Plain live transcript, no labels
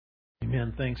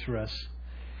Amen. Thanks, Russ.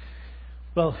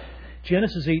 Well,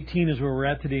 Genesis 18 is where we're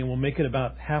at today, and we'll make it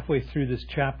about halfway through this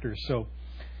chapter. So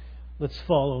let's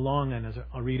follow along, and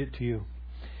I'll read it to you.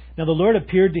 Now the Lord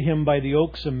appeared to him by the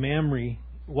oaks of Mamre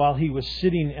while he was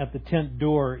sitting at the tent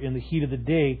door in the heat of the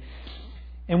day.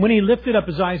 And when he lifted up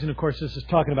his eyes, and of course this is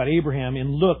talking about Abraham,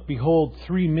 and looked, behold,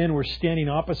 3 men were standing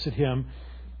opposite him.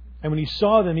 And when he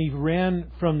saw them, he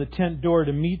ran from the tent door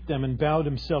to meet them and bowed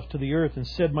himself to the earth and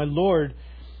said, My Lord,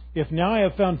 if now I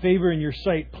have found favor in your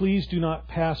sight, please do not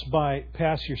pass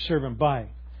your servant by.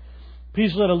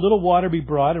 Please let a little water be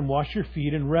brought and wash your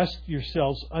feet and rest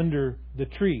yourselves under the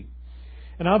tree.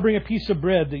 And I'll bring a piece of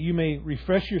bread that you may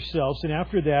refresh yourselves, and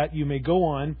after that you may go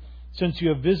on, since you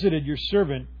have visited your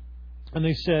servant. And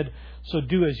they said, So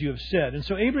do as you have said. And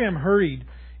so Abraham hurried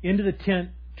into the tent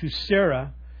to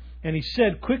Sarah, and he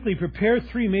said, Quickly prepare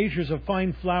 3 measures of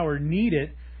fine flour, knead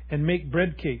it, and make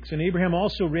bread cakes. And Abraham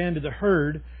also ran to the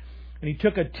herd, and he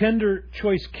took a tender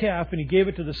choice calf, and he gave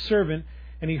it to the servant,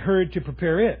 and he hurried to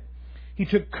prepare it. He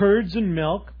took curds and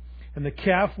milk, and the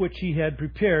calf which he had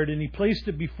prepared, and he placed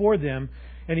it before them,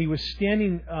 and he was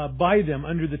standing by them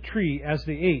under the tree as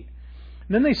they ate.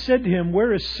 And then they said to him,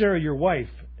 Where is Sarah your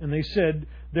wife? And they said,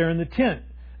 There in the tent.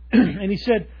 And he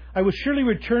said, I will surely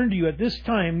return to you at this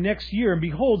time next year, and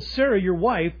behold, Sarah your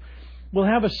wife will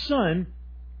have a son.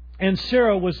 And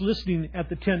Sarah was listening at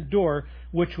the tent door,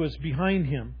 which was behind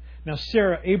him. Now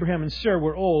Abraham and Sarah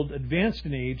were old, advanced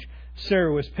in age.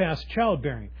 Sarah was past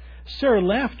childbearing. Sarah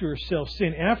laughed to herself,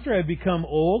 saying, After I have become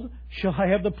old, shall I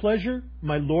have the pleasure,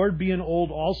 my Lord being old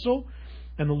also?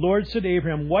 And the Lord said to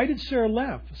Abraham, Why did Sarah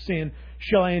laugh, saying,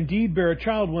 Shall I indeed bear a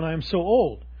child when I am so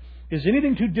old? Is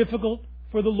anything too difficult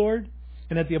for the Lord?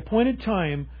 And at the appointed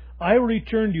time, I will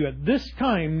return to you at this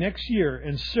time next year,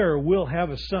 and Sarah will have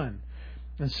a son.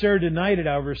 And Sarah denied it,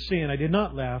 however, saying, I did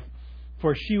not laugh,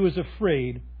 for she was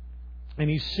afraid. And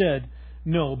he said,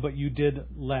 No, but you did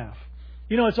laugh.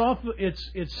 You know,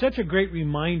 it's such a great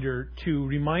reminder to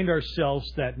remind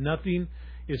ourselves that nothing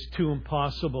is too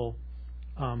impossible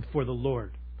for the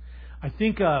Lord. I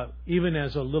think even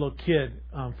as a little kid,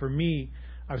 for me,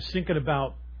 I was thinking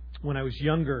about when I was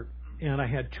younger, and I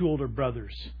had 2 older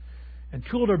brothers. And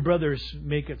 2 older brothers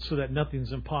make it so that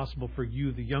nothing's impossible for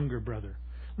you, the younger brother.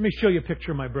 Let me show you a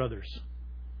picture of my brothers.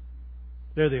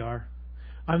 There they are.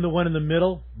 I'm the one in the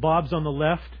middle. Bob's on the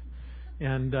left.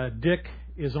 And Dick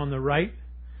is on the right.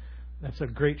 That's a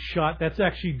great shot. That's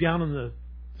actually down on the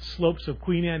slopes of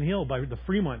Queen Anne Hill by the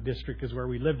Fremont district is where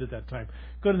we lived at that time.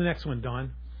 Go to the next one,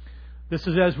 Don. This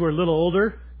is as we're a little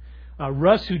older.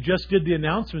 Russ, who just did the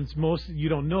announcements, most you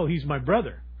don't know, he's my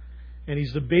brother. And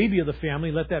he's the baby of the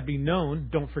family. Let that be known.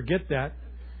 Don't forget that.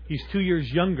 He's 2 years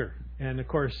younger. And, of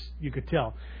course, you could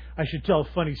tell. I should tell a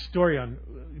funny story on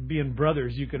being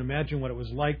brothers. You can imagine what it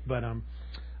was like. But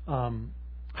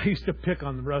I used to pick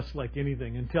on Russ like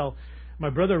anything until my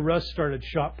brother Russ started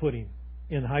shot putting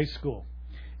in high school.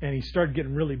 And he started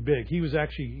getting really big. He was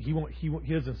actually,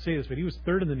 he doesn't say this, but he was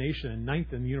 3rd in the nation and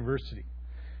 9th in the university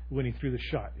when he threw the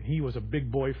shot. He was a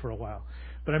big boy for a while.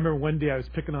 But I remember one day I was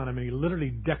picking on him, and he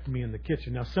literally decked me in the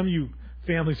kitchen. Now, some of you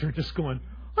families are just going,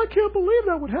 I can't believe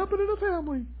that would happen in a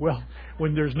family. Well,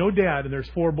 when there's no dad and there's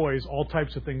 4 boys, all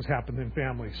types of things happen in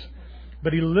families.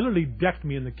 But he literally decked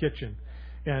me in the kitchen.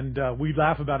 And we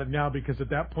laugh about it now because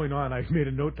at that point on, I made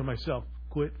a note to myself,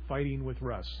 quit fighting with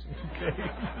Russ. Okay.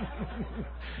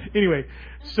 Anyway,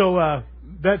 so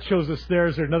that shows us there.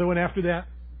 Is there another one after that?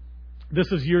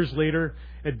 This is years later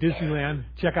at Disneyland.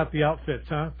 Check out the outfits,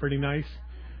 huh? Pretty nice.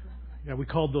 Yeah, we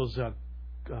called those,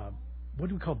 what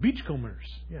do we call beachcombers?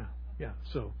 Yeah.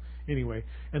 So anyway,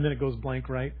 and then it goes blank,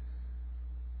 right?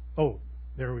 Oh,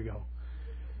 there we go.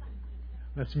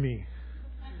 That's me.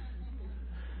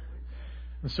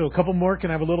 And so a couple more.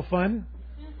 Can I have a little fun?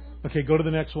 Okay, go to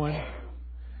the next one.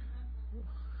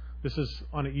 This is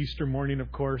on an Easter morning,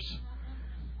 of course.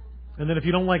 And then if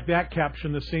you don't like that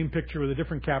caption, the same picture with a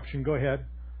different caption, go ahead.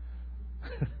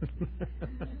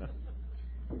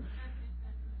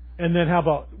 And then how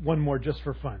about one more just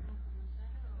for fun?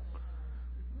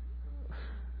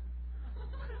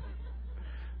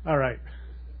 All right.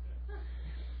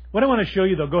 What I want to show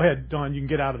you, though, go ahead, Dawn, you can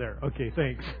get out of there. Okay,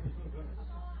 thanks.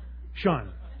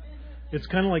 Sean. It's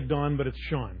kind of like Dawn, but it's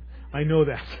Sean. I know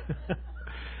that.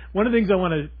 One of the things I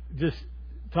want to just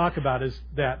talk about is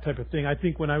that type of thing. I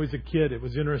think when I was a kid, it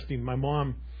was interesting. My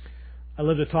mom, I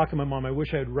love to talk to my mom. I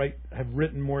wish I have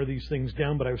written more of these things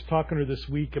down, but I was talking to her this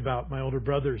week about my older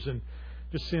brothers and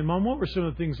just saying, Mom, what were some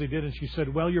of the things they did? And she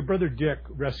said, well, your brother Dick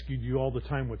rescued you all the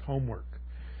time with homework.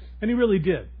 And he really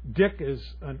did. Dick is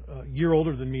a year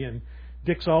older than me, and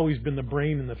Dick's always been the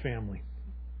brain in the family.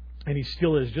 And he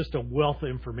still is just a wealth of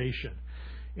information.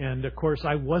 And, of course,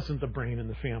 I wasn't the brain in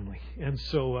the family. And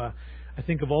so I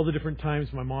think of all the different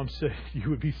times my mom said you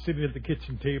would be sitting at the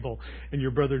kitchen table and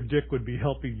your brother Dick would be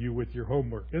helping you with your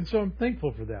homework. And so I'm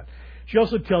thankful for that. She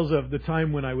also tells of the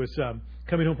time when I was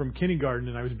coming home from kindergarten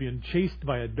and I was being chased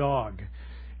by a dog.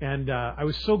 And I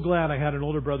was so glad I had an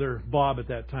older brother, Bob, at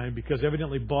that time, because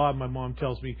evidently Bob, my mom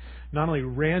tells me, not only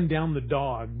ran down the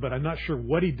dog, but I'm not sure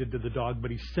what he did to the dog,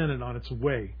 but he sent it on its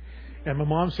way. And my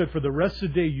mom said for the rest of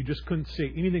the day, you just couldn't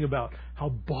say anything about how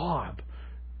Bob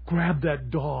grabbed that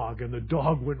dog and the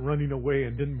dog went running away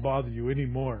and didn't bother you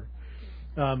anymore.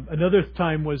 Another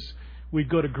time was we'd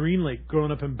go to Green Lake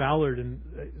growing up in Ballard, and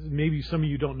maybe some of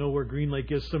you don't know where Green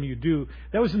Lake is, some of you do.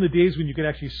 That was in the days when you could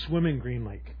actually swim in Green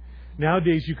Lake.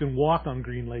 Nowadays you can walk on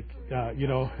Green Lake,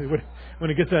 when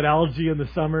it gets that algae in the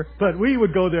summer. But we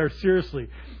would go there seriously.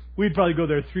 We'd probably go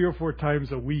there 3 or 4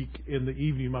 times a week in the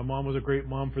evening. My mom was a great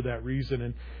mom for that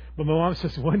reason. But my mom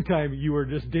says one time you were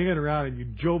just dinging around and you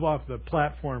drove off the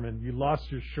platform and you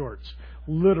lost your shorts.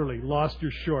 Literally lost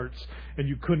your shorts and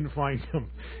you couldn't find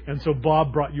them. And so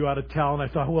Bob brought you out of town. I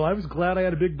thought, well, I was glad I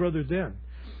had a big brother then.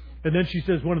 And then she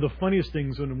says one of the funniest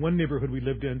things, when in one neighborhood we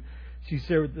lived in, she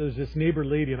said there's this neighbor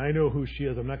lady, and I know who she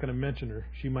is. I'm not going to mention her.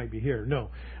 She might be here.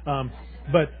 No.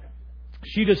 But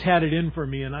she just had it in for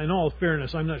me, and in all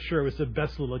fairness, I'm not sure I was the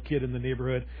best little kid in the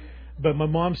neighborhood. But my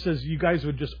mom says you guys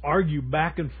would just argue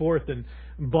back and forth, and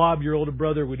Bob, your older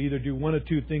brother, would either do one of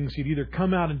two things. He'd either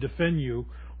come out and defend you,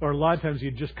 or a lot of times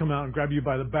he'd just come out and grab you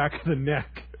by the back of the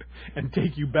neck and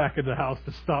take you back in the house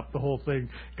to stop the whole thing,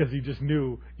 because he just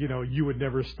knew, you would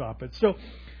never stop it. So,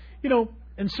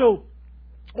 and so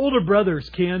older brothers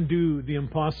can do the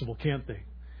impossible, can't they?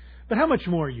 But how much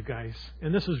more, you guys?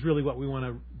 And this is really what we want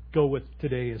to go with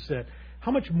today, is that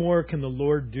how much more can the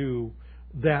Lord do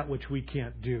that which we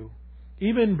can't do?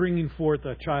 Even bringing forth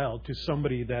a child to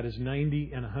somebody that is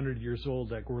 90 and 100 years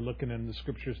old, like we're looking at in the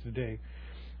Scriptures today.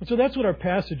 And so that's what our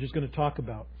passage is going to talk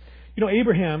about.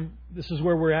 Abraham, this is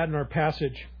where we're at in our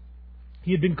passage,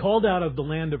 he had been called out of the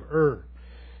land of Ur.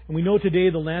 And we know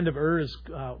today the land of Ur is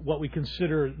what we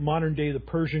consider modern day the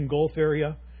Persian Gulf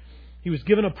area. He was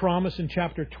given a promise in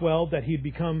chapter 12 that he'd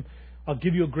become, I'll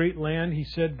give you a great land. He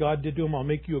said, God did to him, I'll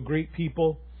make you a great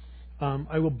people.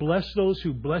 I will bless those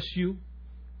who bless you,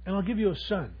 and I'll give you a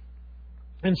son.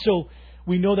 And so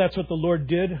we know that's what the Lord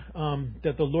did,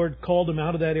 that the Lord called him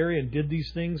out of that area and did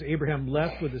these things. Abraham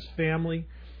left with his family,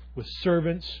 with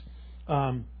servants.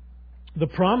 The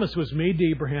promise was made to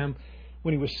Abraham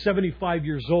when he was 75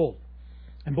 years old.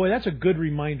 And boy, that's a good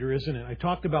reminder, isn't it? I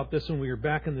talked about this when we were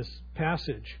back in this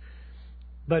passage.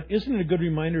 But isn't it a good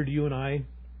reminder to you and I,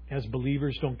 as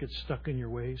believers, don't get stuck in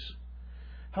your ways?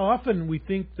 How often we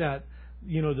think that,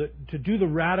 to do the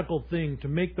radical thing, to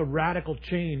make the radical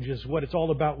change is what it's all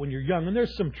about when you're young. And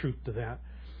there's some truth to that.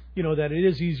 That it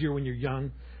is easier when you're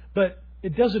young. But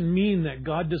it doesn't mean that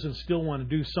God doesn't still want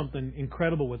to do something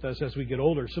incredible with us as we get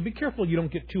older. So be careful you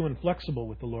don't get too inflexible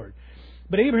with the Lord.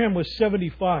 But Abraham was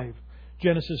 75,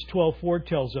 Genesis 12:4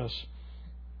 tells us.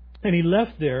 And he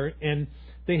left there, and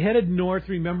they headed north.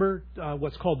 Remember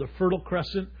what's called the Fertile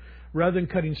Crescent? Rather than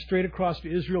cutting straight across to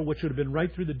Israel, which would have been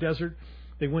right through the desert,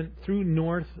 they went through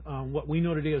north, what we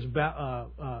know today as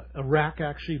Iraq,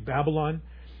 actually, Babylon.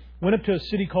 Went up to a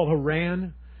city called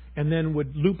Haran, and then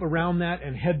would loop around that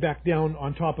and head back down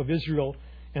on top of Israel.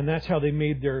 And that's how they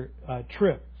made their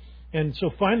trip. And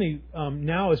so finally,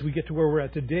 now as we get to where we're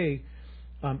at today,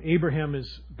 Abraham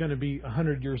is going to be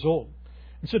 100 years old.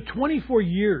 And so 24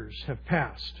 years have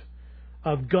passed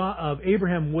of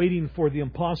Abraham waiting for the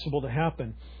impossible to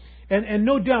happen. And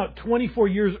no doubt 24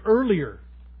 years earlier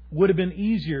would have been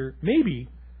easier, maybe,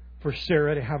 for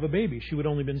Sarah to have a baby. She would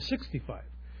have only been 65.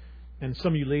 And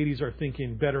some of you ladies are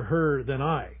thinking, better her than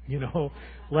I.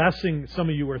 Last thing some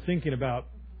of you are thinking about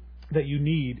that you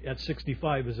need at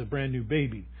 65 is a brand new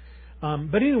baby.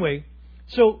 But anyway,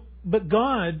 but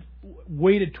God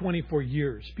waited 24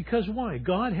 years. Because why?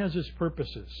 God has His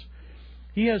purposes.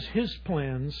 He has His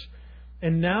plans.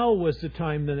 And now was the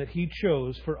time then that He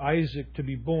chose for Isaac to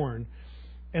be born.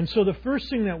 And so the first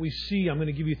thing that we see, I'm going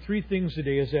to give you 3 things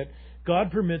today, is that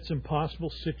God permits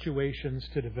impossible situations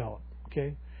to develop. Okay?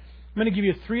 I'm going to give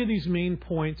you 3 of these main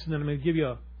points, and then I'm going to give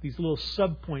you these little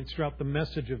sub-points throughout the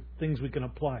message of things we can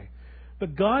apply.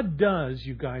 But God does,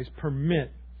 you guys,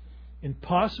 permit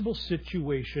impossible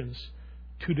situations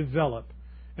to develop.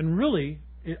 And really,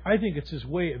 I think it's His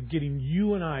way of getting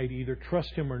you and I to either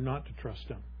trust Him or not to trust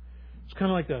Him. It's kind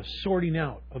of like the sorting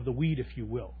out of the weed, if you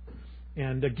will.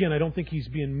 And again, I don't think He's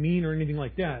being mean or anything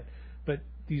like that. But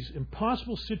these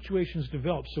impossible situations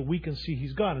develop so we can see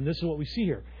He's God. And this is what we see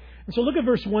here. And so look at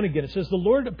verse 1 again. It says, the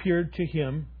Lord appeared to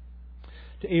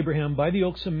Abraham, by the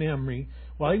oaks of Mamre,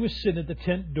 while he was sitting at the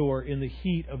tent door in the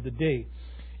heat of the day.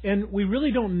 And we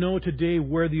really don't know today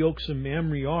where the oaks of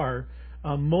Mamre are.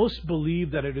 Most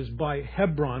believe that it is by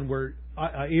Hebron, where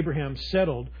Abraham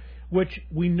settled, which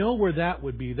we know where that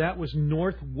would be. That was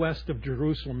northwest of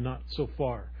Jerusalem, not so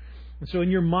far. And so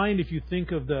in your mind, if you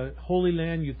think of the Holy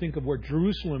Land, you think of where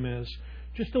Jerusalem is.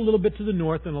 Just a little bit to the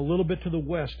north and a little bit to the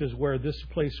west is where this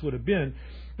place would have been.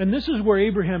 And this is where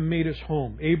Abraham made his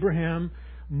home. Abraham,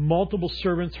 multiple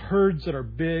servants, herds that are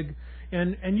big.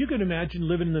 And you can imagine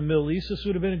living in the Middle East. This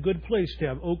would have been a good place to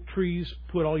have oak trees,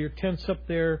 put all your tents up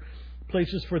there,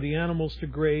 places for the animals to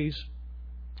graze.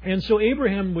 And so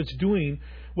Abraham was doing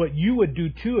what you would do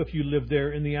too if you lived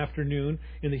there in the afternoon,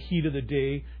 in the heat of the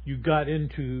day. You got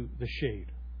into the shade.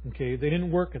 Okay, they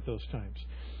didn't work at those times.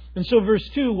 And so verse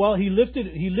 2, while he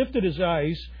lifted his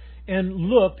eyes and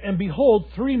looked, and behold,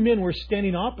 3 men were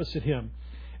standing opposite him.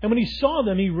 And when he saw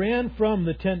them, he ran from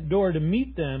the tent door to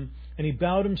meet them, and he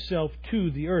bowed himself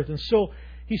to the earth. And so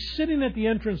he's sitting at the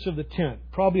entrance of the tent,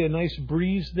 probably a nice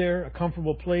breeze there, a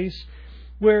comfortable place,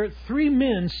 where 3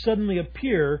 men suddenly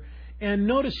appear, and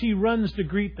notice he runs to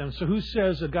greet them. So who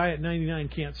says a guy at 99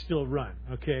 can't still run?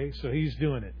 Okay, so he's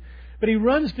doing it. But he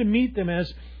runs to meet them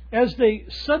as they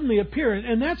suddenly appear.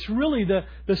 And that's really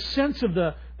the sense of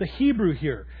the Hebrew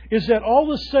here, is that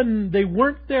all of a sudden they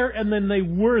weren't there and then they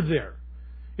were there.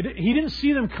 He didn't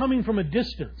see them coming from a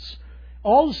distance.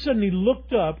 All of a sudden he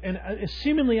looked up, and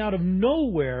seemingly out of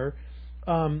nowhere,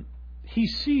 he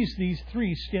sees these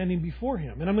 3 standing before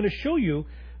him. And I'm going to show you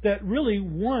that really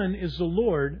one is the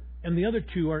Lord and the other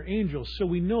 2 are angels. So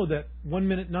we know that 1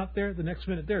 minute not there, the next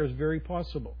minute there is very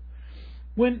possible.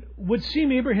 When would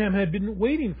seem Abraham had been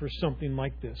waiting for something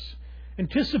like this,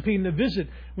 anticipating the visit.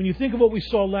 When you think of what we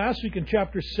saw last week in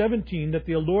chapter 17, that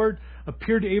the Lord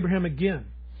appeared to Abraham again.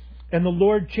 And the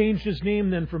Lord changed his name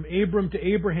then from Abram to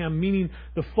Abraham, meaning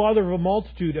the father of a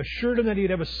multitude, assured him that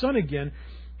he'd have a son again.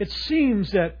 It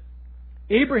seems that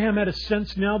Abraham had a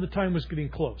sense now the time was getting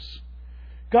close.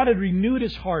 God had renewed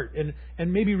his heart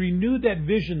and maybe renewed that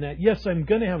vision that, yes, I'm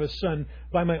going to have a son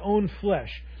by my own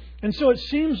flesh. And so it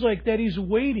seems like that he's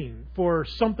waiting for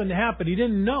something to happen. He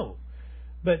didn't know.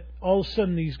 But all of a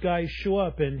sudden these guys show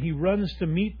up and he runs to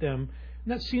meet them.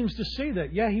 And that seems to say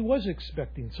that, yeah, he was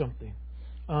expecting something.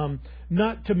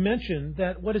 Not to mention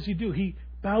that, what does he do? He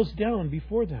bows down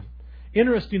before them.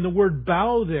 Interesting, the word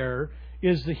bow there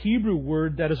is the Hebrew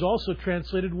word that is also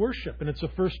translated worship. And it's the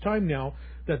first time now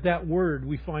that word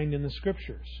we find in the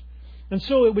Scriptures. And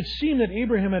so it would seem that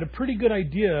Abraham had a pretty good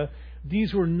idea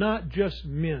these were not just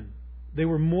men. They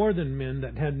were more than men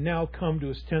that had now come to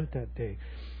his tent that day.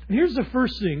 And here's the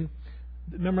first thing.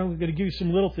 Remember, I'm going to give you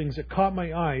some little things that caught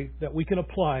my eye that we can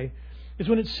apply. Is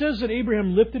when it says that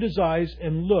Abraham lifted his eyes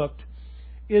and looked,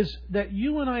 is that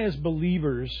you and I as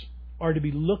believers are to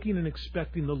be looking and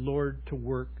expecting the Lord to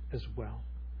work as well.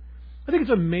 I think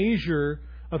it's a measure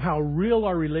of how real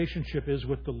our relationship is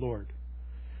with the Lord.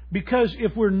 Because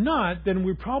if we're not, then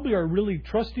we probably are really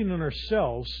trusting in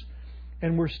ourselves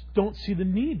and we don't see the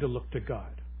need to look to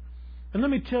God. And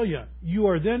let me tell you, you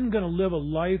are then going to live a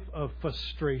life of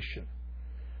frustration.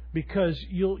 Because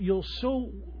you'll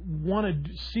so want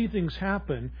to see things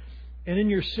happen, and in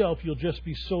yourself you'll just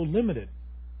be so limited.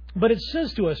 But it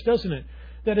says to us, doesn't it,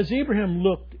 that as Abraham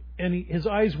looked and his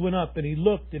eyes went up and he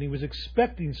looked and he was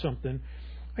expecting something,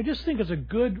 I just think it's a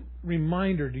good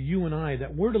reminder to you and I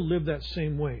that we're to live that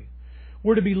same way.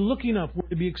 We're to be looking up. We're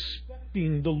to be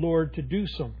expecting the Lord to do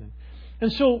something.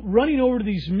 And so running over to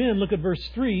these men, look at verse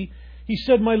 3, he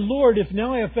said, My Lord, if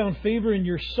now I have found favor in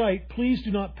your sight, please do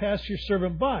not pass your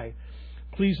servant by.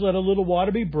 Please let a little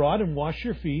water be brought and wash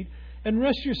your feet and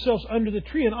rest yourselves under the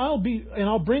tree. And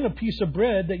I'll bring a piece of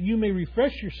bread that you may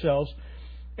refresh yourselves.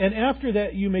 And after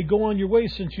that you may go on your way,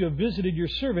 since you have visited your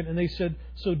servant. And they said,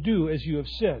 So do as you have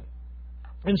said.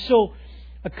 And so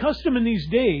a custom in these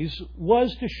days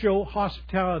was to show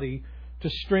hospitality to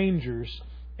strangers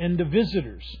and to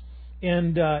visitors.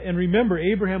 And remember,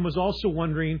 Abraham was also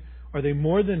wondering, are they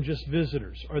more than just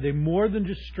visitors? Are they more than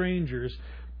just strangers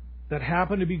that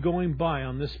happen to be going by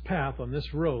on this path, on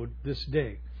this road, this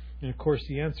day? And of course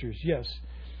the answer is yes.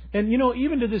 And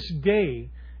even to this day,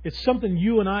 it's something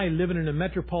you and I living in a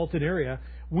metropolitan area,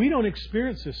 we don't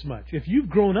experience this much. If you've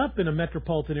grown up in a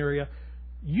metropolitan area,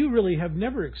 you really have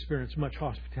never experienced much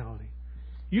hospitality.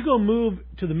 You go move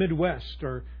to the Midwest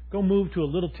or go move to a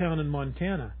little town in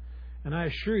Montana, and I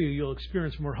assure you, you'll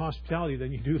experience more hospitality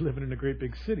than you do living in a great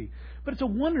big city. But it's a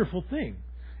wonderful thing.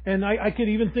 And I could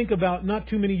even think about not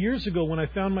too many years ago when I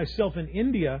found myself in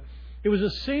India, it was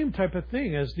the same type of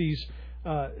thing as these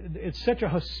it's such a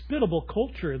hospitable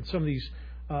culture in some of these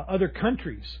other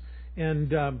countries,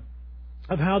 and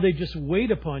of how they just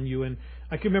wait upon you. And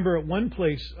I can remember at one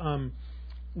place,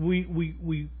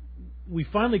 we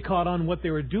finally caught on what they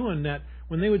were doing, that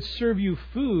when they would serve you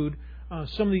food,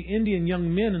 some of the Indian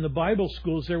young men in the Bible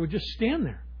schools there would just stand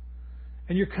there.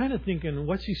 And you're kind of thinking,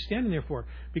 what's he standing there for?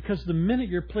 Because the minute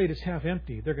your plate is half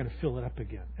empty, they're going to fill it up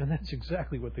again. And that's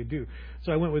exactly what they do.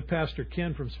 So I went with Pastor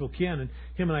Ken from Spokane, and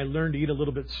him and I learned to eat a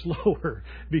little bit slower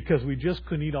because we just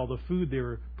couldn't eat all the food they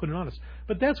were putting on us.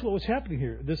 But that's what was happening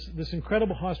here, this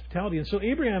incredible hospitality. And so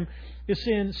Abraham is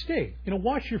saying, stay,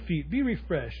 wash your feet, be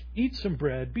refreshed, eat some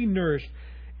bread, be nourished.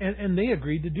 And they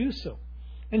agreed to do so.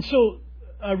 And so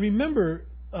remember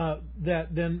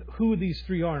that then who these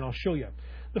three are, and I'll show you.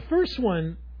 The first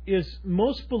one is,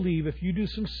 most believe, if you do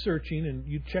some searching, and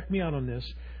you check me out on this,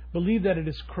 believe that it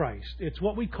is Christ. It's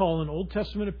what we call an Old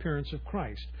Testament appearance of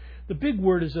Christ. The big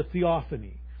word is a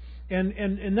theophany.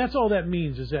 And that's all that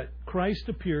means, is that Christ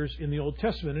appears in the Old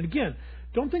Testament. And again,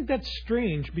 don't think that's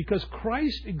strange, because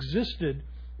Christ existed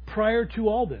prior to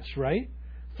all this, right?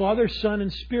 Father, Son,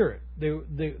 and Spirit.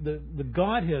 The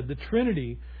Godhead, the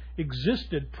Trinity,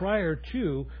 existed prior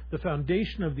to the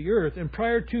foundation of the earth, and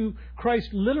prior to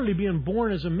Christ literally being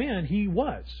born as a man, he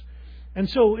was. And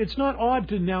so it's not odd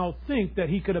to now think that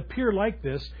he could appear like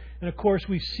this. And of course,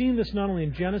 we've seen this not only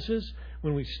in Genesis,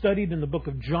 when we studied in the book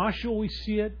of Joshua, we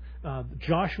see it.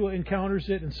 Joshua encounters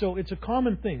it, and so it's a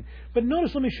common thing. But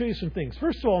notice, let me show you some things.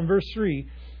 First of all, in verse 3,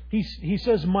 he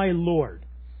says, my Lord.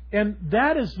 And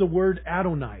that is the word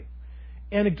Adonai.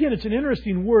 And again, it's an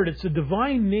interesting word. It's a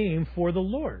divine name for the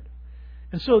Lord.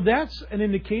 And so that's an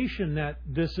indication that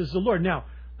this is the Lord. Now,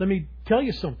 let me tell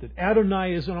you something.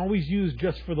 Adonai isn't always used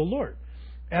just for the Lord.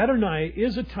 Adonai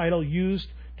is a title used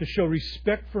to show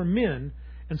respect for men.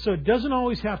 And so it doesn't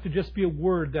always have to just be a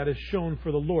word that is shown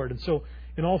for the Lord. And so,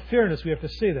 in all fairness, we have to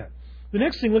say that. The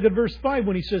next thing, look at verse 5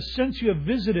 when he says, since you have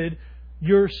visited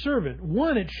your servant.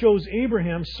 One, it shows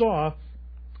Abraham saw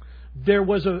there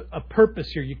was a purpose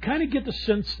here. You kind of get the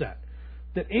sense that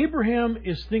Abraham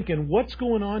is thinking, what's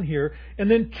going on here?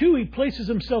 And then two, he places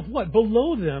himself what?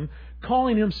 Below them,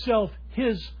 calling himself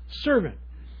his servant.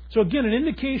 So again, an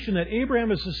indication that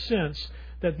Abraham has a sense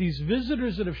that these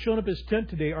visitors that have shown up at his tent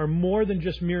today are more than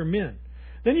just mere men.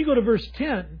 Then you go to verse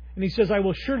 10, and he says, I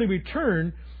will surely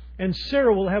return, and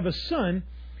Sarah will have a son.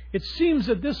 It seems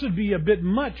that this would be a bit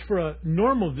much for a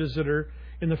normal visitor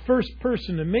in the first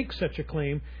person to make such a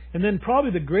claim. And then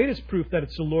probably the greatest proof that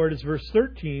it's the Lord is verse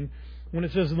 13, when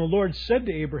it says, and the Lord said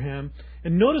to Abraham,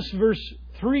 and notice verse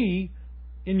 3,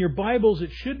 in your Bibles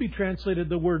it should be translated,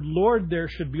 the word Lord there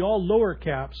should be all lower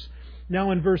caps.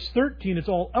 Now in verse 13 it's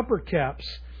all upper caps.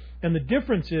 And the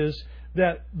difference is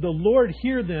that the Lord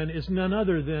here then is none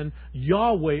other than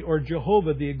Yahweh or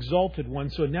Jehovah, the exalted one.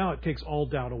 So now it takes all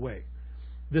doubt away.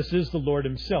 This is the Lord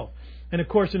himself. And of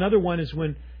course another one is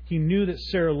when he knew that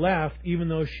Sarah laughed, even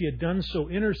though she had done so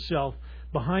in herself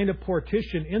behind a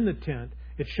partition in the tent.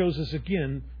 It shows us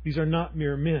again, these are not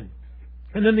mere men.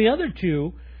 And then the other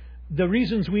two, the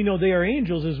reasons we know they are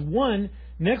angels is, one,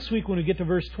 next week when we get to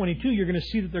verse 22, you're going to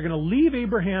see that they're going to leave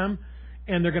Abraham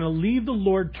and they're going to leave the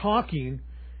Lord talking,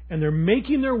 and they're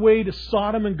making their way to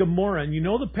Sodom and Gomorrah. And you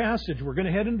know the passage. We're going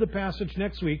to head into the passage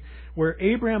next week where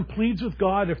Abraham pleads with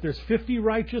God, if there's 50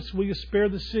 righteous, will you spare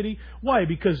the city? Why?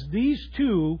 Because these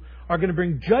two are going to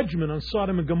bring judgment on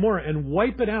Sodom and Gomorrah and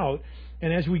wipe it out.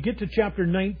 And as we get to chapter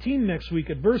 19 next week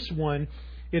at verse 1,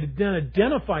 it then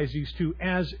identifies these two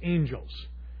as angels.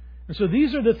 And so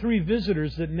these are the three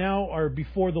visitors that now are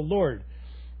before the Lord.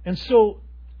 And so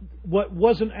what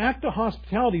was an act of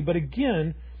hospitality, but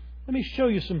again, let me show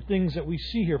you some things that we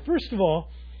see here. First of all,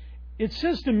 it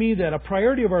says to me that a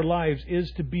priority of our lives is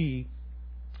to be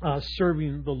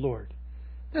serving the Lord.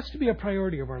 That's to be a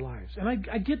priority of our lives. And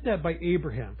I get that by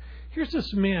Abraham. Here's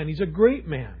this man. He's a great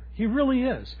man. He really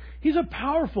is. He's a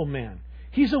powerful man.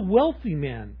 He's a wealthy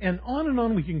man. And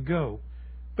on we can go.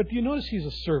 But do you notice he's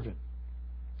a servant?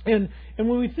 And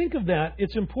when we think of that,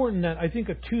 it's important that I think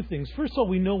of two things. First of all,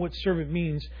 we know what servant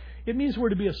means. It means we're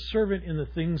to be a servant in the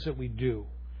things that we do.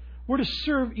 We're to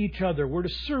serve each other. We're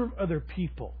to serve other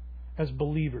people as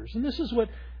believers. And this is what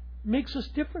makes us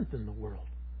different than the world.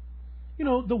 You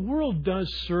know, the world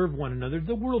does serve one another.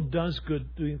 The world does good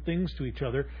things to each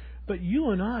other. But you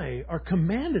and I are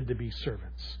commanded to be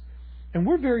servants. And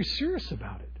we're very serious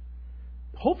about it.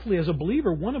 Hopefully, as a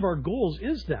believer, one of our goals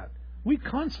is that. We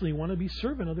constantly want to be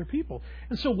serving other people.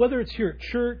 And so whether it's here at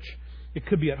church, it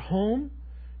could be at home.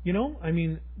 You know, I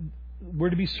mean, we're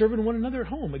to be serving one another at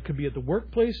home. It could be at the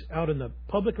workplace, out in the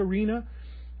public arena.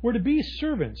 We're to be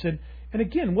servants. And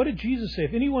again, what did Jesus say?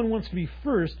 If anyone wants to be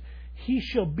first, he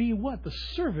shall be what? The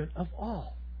servant of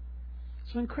all.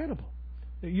 So incredible.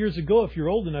 Years ago, if you're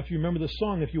old enough, you remember the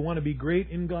song, if you want to be great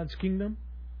in God's kingdom,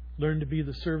 learn to be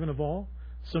the servant of all.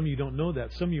 Some of you don't know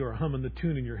that. Some of you are humming the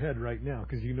tune in your head right now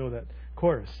because you know that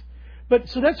chorus. But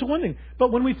so that's one thing.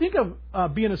 But when we think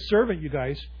of being a servant, you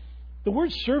guys, the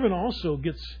word servant also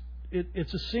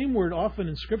it's the same word often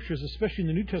in Scriptures, especially in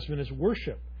the New Testament, as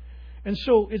worship. And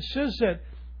so it says that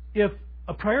if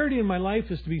a priority in my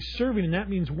life is to be serving, and that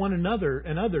means one another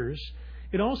and others,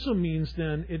 it also means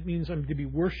I'm to be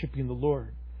worshiping the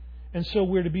Lord. And so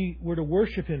we're to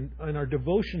worship Him in our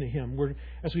devotion to Him.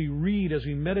 As we read, as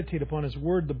we meditate upon His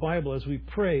Word, the Bible, as we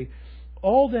pray,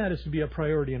 all that is to be a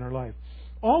priority in our life.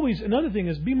 Always, another thing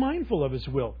is be mindful of His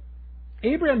will.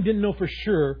 Abraham didn't know for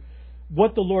sure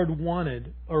what the Lord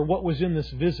wanted or what was in this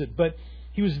visit, but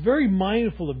he was very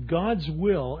mindful of God's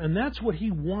will, and that's what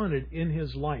he wanted in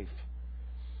his life.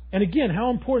 And again,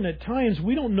 how important at times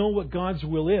we don't know what God's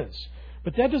will is.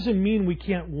 But that doesn't mean we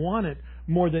can't want it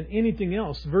more than anything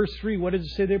else. Verse 3, what does it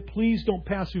say there? Please don't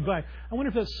pass me by. I wonder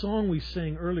if that song we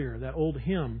sang earlier, that old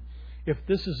hymn, if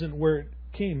this isn't where it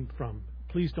came from.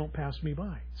 Please don't pass me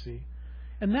by. See?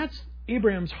 And that's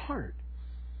Abraham's heart.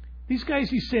 These guys,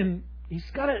 he's saying, he's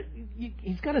got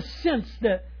a sense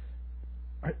that,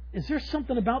 is there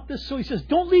something about this? So he says,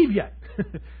 don't leave yet.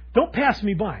 Don't pass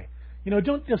me by.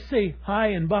 Don't just say hi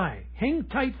and bye. Hang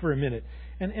tight for a minute.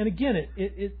 And again,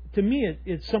 to me,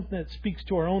 it's something that speaks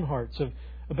to our own hearts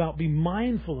about be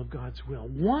mindful of God's will.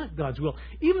 Want God's will.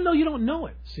 Even though you don't know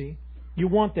it, see? You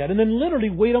want that. And then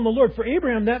literally wait on the Lord. For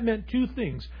Abraham, that meant two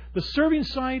things. The serving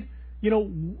side,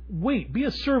 wait. Be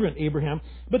a servant, Abraham.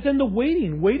 But then the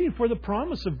waiting for the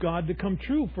promise of God to come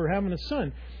true for having a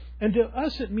son. And to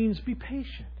us, it means be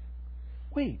patient.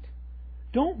 Wait.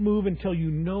 Don't move until you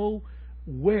know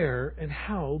where and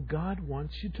how God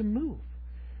wants you to move.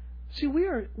 See, we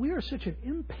are such an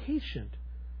impatient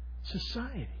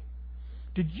society.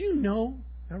 Did you know?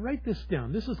 Now write this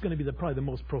down. This is going to be probably the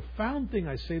most profound thing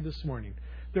I say this morning.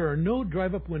 There are no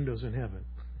drive-up windows in heaven.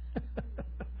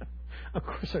 Of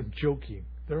course, I'm joking.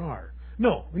 There are.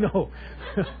 No.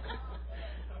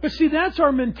 But see, that's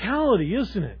our mentality,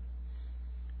 isn't it?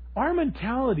 Our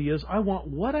mentality is, I want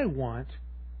what I want,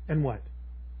 and what?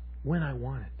 When I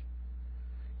want it.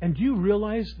 And do you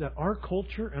realize that our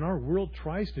culture and our world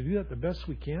tries to do that the best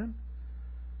we can?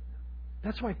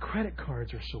 That's why credit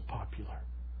cards are so popular.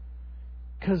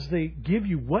 Because they give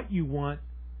you what you want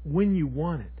when you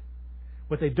want it.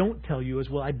 What they don't tell you is,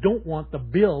 well, I don't want the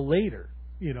bill later.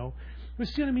 You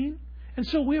see what I mean? And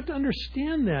so we have to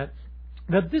understand that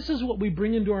this is what we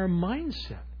bring into our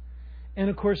mindset.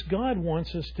 And of course, God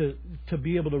wants us to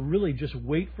be able to really just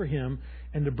wait for Him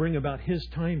and to bring about His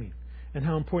timing. And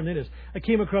how important it is. I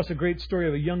came across a great story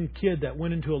of a young kid that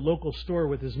went into a local store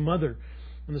with his mother.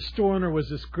 And the store owner was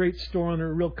this great store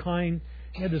owner, real kind.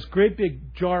 He had this great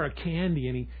big jar of candy,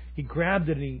 and he grabbed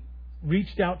it and he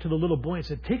reached out to the little boy and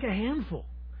said, take a handful.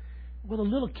 Well, the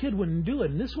little kid wouldn't do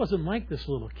it. And this wasn't like this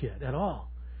little kid at all.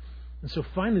 And so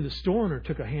finally the store owner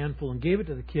took a handful and gave it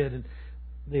to the kid. And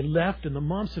they left, and the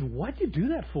mom said, what'd you do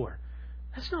that for?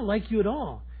 That's not like you at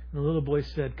all. And the little boy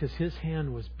said, because his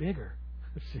hand was bigger.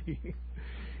 See?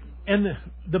 And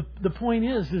the point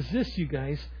is this, you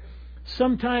guys.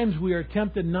 Sometimes we are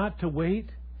tempted not to wait,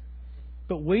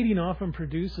 but waiting often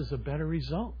produces a better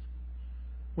result.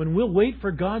 When we'll wait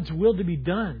for God's will to be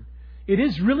done, it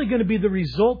is really going to be the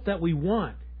result that we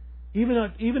want. Even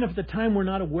if at the time we're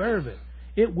not aware of it.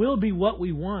 It will be what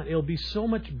we want. It'll be so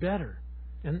much better.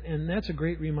 And that's a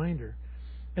great reminder.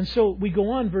 And so we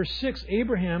go on, verse 6,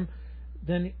 Abraham,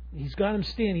 then he's got him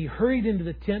staying. He hurried into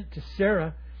the tent to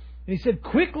Sarah, and he said,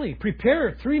 quickly,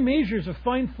 prepare 3 measures of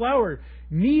fine flour,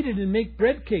 knead it and make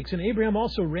bread cakes. And Abraham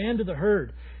also ran to the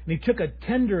herd, and he took a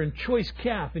tender and choice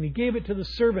calf, and he gave it to the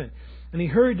servant, and he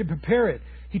hurried to prepare it.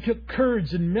 He took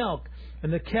curds and milk,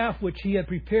 and the calf which he had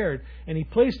prepared, and he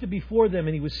placed it before them,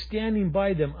 and he was standing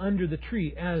by them under the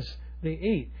tree as they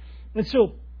ate. And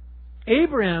so,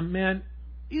 Abraham, man,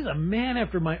 he's a man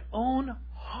after my own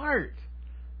heart.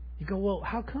 You go, well,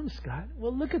 how come, Scott?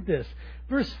 Well, look at this.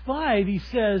 Verse 5, he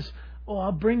says,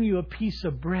 I'll bring you a piece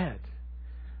of bread.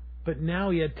 But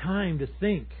now he had time to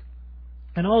think.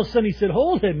 And all of a sudden he said,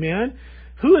 hold it, man.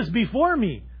 Who is before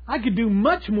me? I could do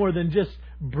much more than just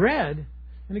bread.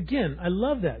 And again, I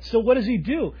love that. So what does he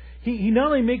do? He not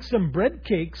only makes some bread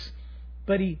cakes,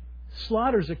 but he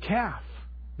slaughters a calf.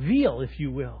 Veal, if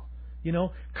you will.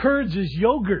 Curds is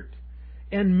yogurt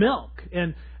and milk.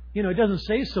 And it doesn't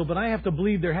say so, but I have to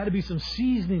believe there had to be some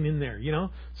seasoning in there,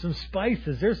 some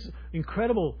spices. There's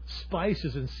incredible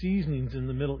spices and seasonings in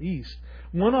the Middle East.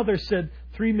 One author said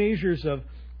 3 measures of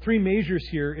three measures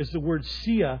here is the word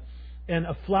sia, and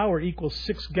a flour equals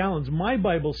 6 gallons. My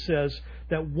Bible says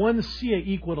that 1 sia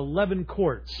equaled 11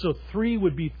 quarts. So 3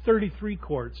 would be 33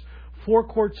 quarts. 4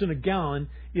 quarts in a gallon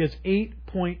is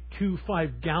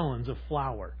 8.25 gallons of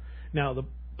flour. Now, the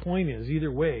point is,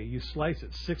 either way, you slice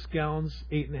it, 6 gallons,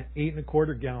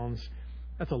 8.25 gallons,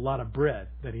 that's a lot of bread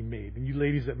that he made. And you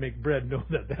ladies that make bread know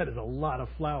that that is a lot of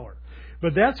flour.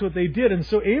 But that's what they did. And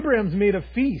so Abraham's made a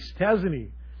feast, hasn't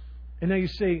he? And now you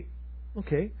say,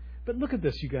 okay, but look at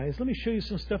this, you guys. Let me show you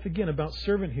some stuff again about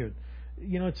servanthood.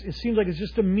 You know, it seems like it's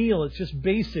just a meal. It's just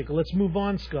basic. Let's move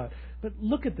on, Scott. But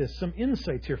look at this, some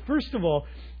insights here. First of all,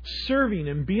 serving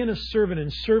and being a servant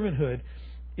and servanthood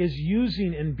is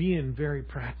using and being very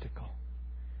practical.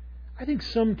 I think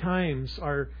sometimes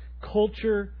our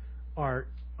culture, our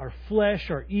flesh,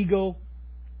 our ego,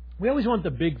 we always want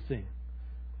the big thing.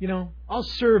 You know, I'll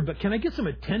serve, but can I get some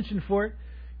attention for it?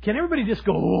 Can everybody just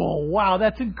go, oh, wow,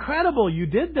 that's incredible, you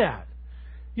did that.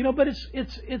 You know, but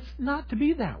it's not to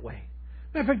be that way.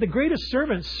 Matter of fact, the greatest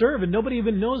servants serve and nobody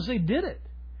even knows they did it.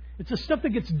 It's the stuff that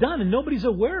gets done and nobody's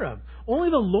aware of. Only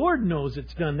the Lord knows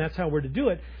it's done. That's how we're to do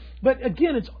it. But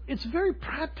again, it's very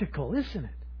practical, isn't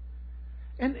it?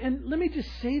 And let me just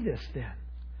say this then.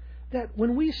 That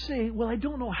when we say, well, I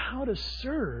don't know how to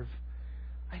serve,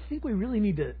 I think we really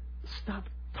need to stop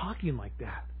talking like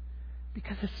that.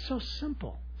 Because it's so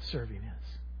simple, serving is.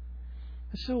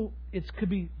 And so it could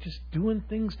be just doing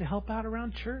things to help out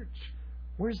around church.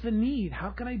 Where's the need?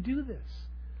 How can I do this?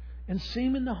 And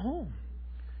same in the home.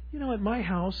 You know, at my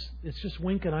house, it's just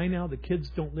Wink and I now. The kids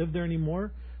don't live there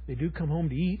anymore. They do come home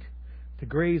to eat, to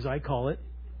graze, I call it.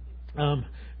 No,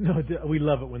 we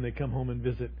love it when they come home and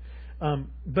visit.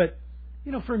 But,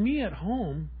 you know, for me at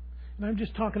home, and I'm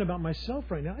just talking about myself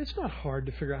right now, it's not hard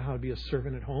to figure out how to be a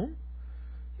servant at home.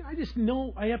 I just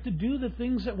know I have to do the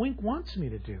things that Wink wants me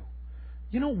to do.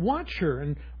 You know, watch her.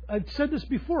 And I've said this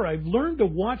before. I've learned to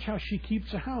watch how she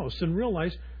keeps a house and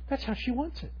realize that's how she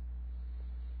wants it.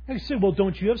 And I said, well,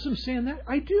 don't you have some say in that?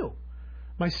 I do.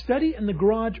 My study and the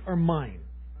garage are mine.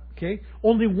 Okay?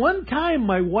 Only one time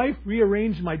my wife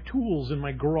rearranged my tools in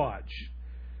my garage.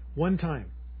 One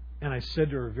time. And I said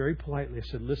to her very politely, I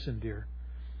said, listen, dear,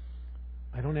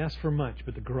 I don't ask for much,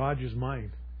 but the garage is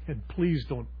mine. And please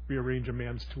don't rearrange a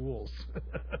man's tools.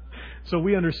 So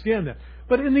we understand that.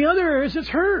 But in the other areas, it's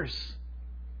hers.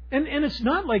 And it's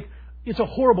not like it's a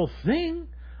horrible thing.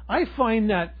 I find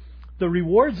that the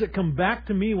rewards that come back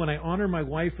to me when I honor my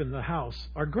wife in the house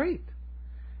are great.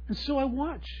 And so I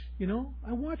watch,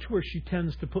 I watch where she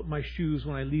tends to put my shoes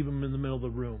when I leave them in the middle of the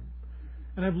room.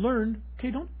 And I've learned,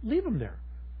 okay, don't leave them there.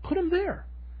 Put them there.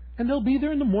 And they'll be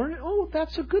there in the morning. Oh,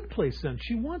 that's a good place then.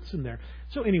 She wants them there.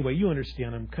 So anyway, you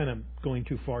understand I'm kind of going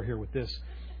too far here with this.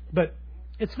 But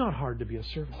it's not hard to be a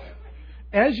servant.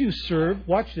 As you serve,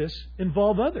 watch this,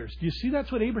 involve others. Do you see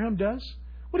that's what Abraham does?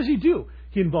 What does he do?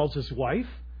 He involves his wife.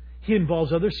 He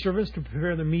involves other servants to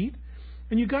prepare the meat.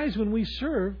 And you guys, when we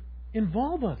serve,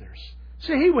 involve others.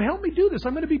 Say, hey, well, help me do this.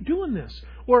 I'm going to be doing this.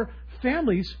 Or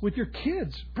families with your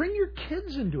kids. Bring your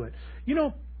kids into it.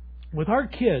 With our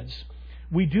kids,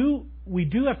 we do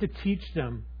have to teach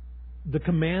them the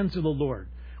commands of the Lord.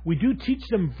 We do teach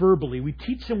them verbally. We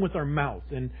teach them with our mouth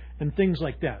and things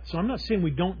like that. So I'm not saying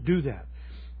we don't do that.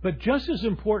 But just as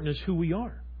important is who we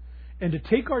are. And to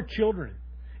take our children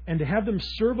and to have them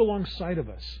serve alongside of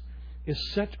us is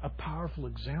such a powerful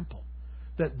example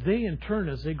that they, in turn,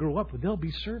 as they grow up, they'll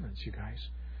be servants, you guys.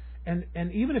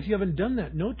 And even if you haven't done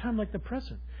that, no time like the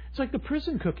present. It's like the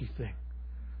prison cookie thing.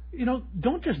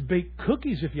 Don't just bake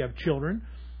cookies if you have children.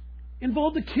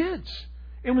 Involve the kids.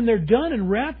 And when they're done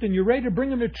and wrapped and you're ready to bring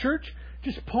them to church,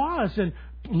 just pause and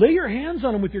lay your hands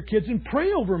on them with your kids and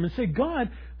pray over them and say,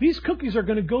 God, these cookies are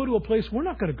going to go to a place we're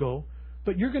not going to go,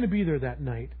 but you're going to be there that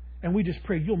night. And we just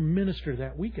pray you'll minister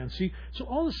that weekend. See, so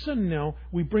all of a sudden now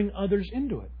we bring others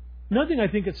into it. Another thing I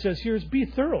think it says here is be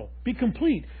thorough, be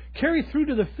complete, carry through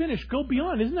to the finish, go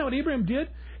beyond. Isn't that what Abraham did?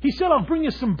 He said, I'll bring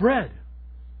you some bread.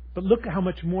 But look at how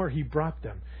much more he brought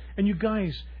them. And you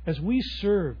guys, as we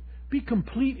serve, be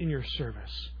complete in your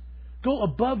service. Go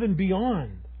above and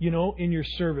beyond, in your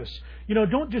service.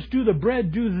 Don't just do the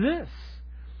bread, do this.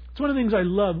 It's one of the things I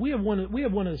love. We have some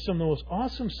of the most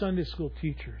awesome Sunday school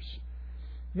teachers.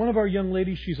 One of our young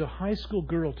ladies, she's a high school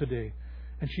girl today.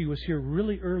 And she was here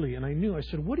really early. And I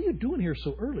said, what are you doing here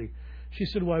so early? She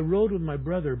said, well, I rode with my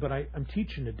brother, but I'm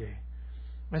teaching today.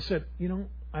 I said,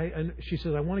 she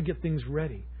said, I want to get things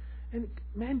ready. And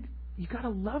man, you got to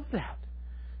love that.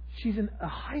 She's a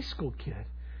high school kid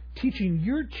teaching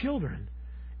your children,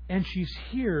 and she's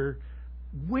here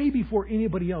way before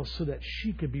anybody else so that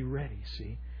she could be ready,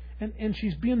 see? And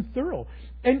she's being thorough.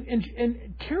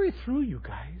 And carry through, you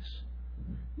guys.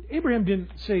 Abraham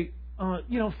didn't say,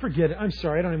 forget it. I'm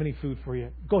sorry, I don't have any food for you.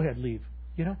 Go ahead, leave.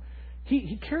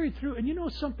 He carried through. And you know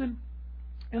something?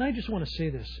 And I just want to say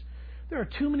this. There are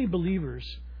too many believers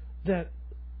that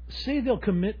say they'll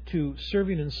commit to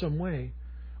serving in some way,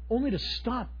 only to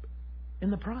stop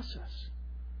in the process.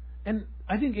 And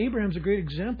I think Abraham's a great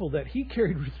example that he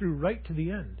carried through right to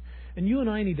the end. And you and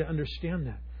I need to understand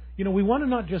that. We want to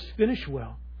not just finish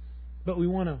well, but we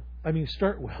want to,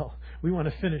 start well. We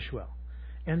want to finish well.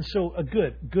 And so a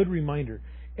good reminder.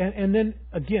 And then,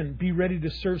 again, be ready to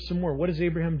serve some more. What does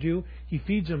Abraham do? He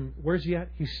feeds them. Where's he at?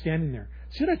 He's standing there.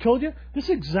 See what I told you? This is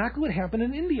exactly what happened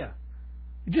in India.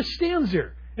 He just stands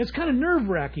there. And it's kind of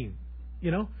nerve-wracking,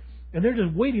 And they're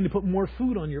just waiting to put more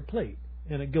food on your plate.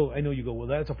 And I know you go, well,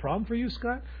 that's a problem for you,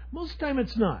 Scott? Most of the time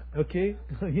it's not, okay?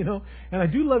 And I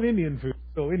do love Indian food.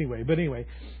 So anyway.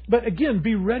 But again,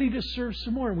 be ready to serve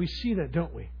some more. And we see that,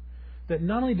 don't we? That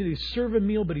not only did he serve a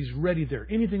meal, but he's ready there.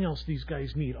 Anything else these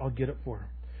guys need, I'll get it for them.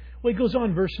 Well, he goes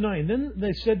on, verse 9. Then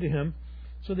they said to him,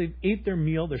 so they ate their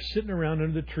meal. They're sitting around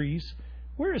under the trees.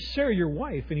 Where is Sarah, your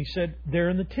wife? And he said, there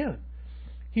in the tent.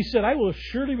 He said, I will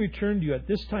surely return to you at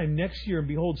this time next year. And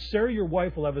behold, Sarah, your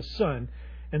wife, will have a son.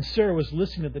 And Sarah was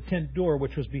listening at the tent door,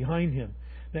 which was behind him.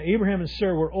 Now Abraham and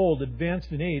Sarah were old,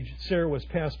 advanced in age. Sarah was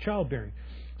past childbearing.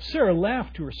 Sarah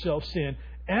laughed to herself, saying,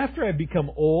 after I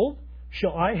become old,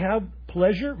 shall I have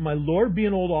pleasure, my Lord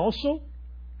being old also?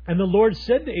 And the Lord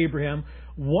said to Abraham,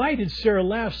 why did Sarah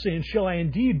laugh, saying, shall I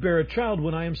indeed bear a child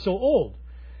when I am so old?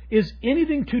 Is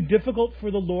anything too difficult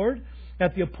for the Lord?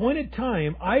 At the appointed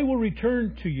time, I will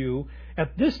return to you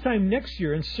at this time next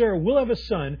year, and Sarah will have a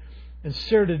son. And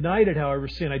Sarah denied it, however,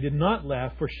 saying, I did not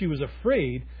laugh, for she was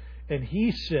afraid. And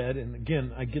he said, and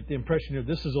again, I get the impression here,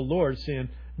 this is the Lord saying,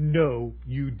 no,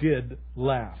 you did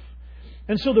laugh.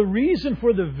 And so the reason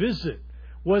for the visit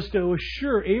was to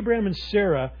assure Abraham and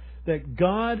Sarah that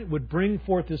God would bring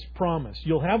forth His promise.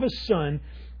 You'll have a son,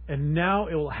 and now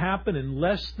it will happen in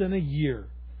less than a year.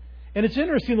 And it's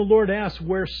interesting, the Lord asks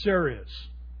where Sarah is.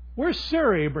 Where's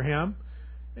Sarah, Abraham?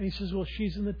 And he says, well,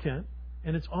 she's in the tent.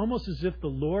 And it's almost as if the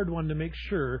Lord wanted to make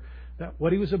sure that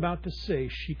what He was about to say,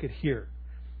 she could hear.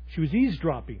 She was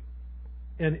eavesdropping.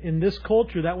 And in this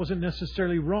culture, that wasn't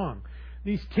necessarily wrong.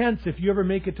 These tents, if you ever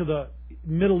make it to the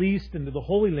Middle East and to the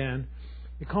Holy Land,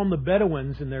 they call them the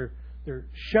Bedouins, and they're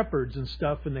shepherds and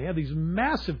stuff, and they have these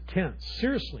massive tents.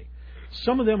 Seriously.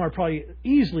 Some of them are probably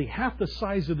easily half the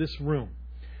size of this room,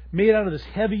 made out of this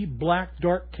heavy, black,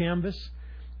 dark canvas.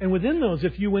 And within those,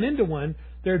 if you went into one,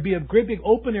 there'd be a great big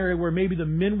open area where maybe the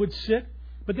men would sit,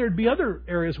 but there'd be other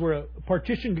areas where a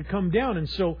partition could come down. And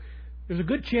so there's a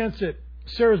good chance that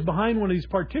Sarah's behind one of these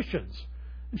partitions.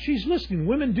 And she's listening.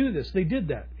 Women do this. They did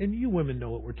that. And you women know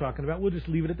what we're talking about. We'll just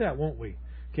leave it at that, won't we?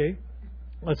 Okay?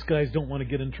 Us guys don't want to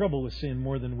get in trouble with saying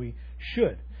more than we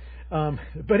should.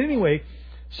 But anyway,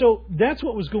 so that's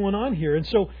what was going on here. And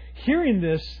so hearing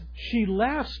this, she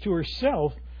laughs to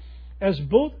herself as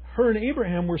both her and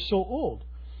Abraham were so old.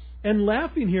 And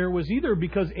laughing here was either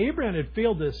because Abraham had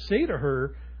failed to say to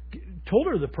her, told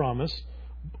her the promise,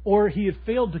 or he had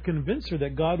failed to convince her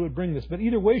that God would bring this. But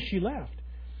either way, she laughed.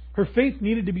 Her faith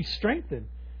needed to be strengthened.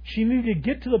 She needed to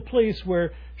get to the place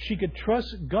where she could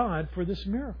trust God for this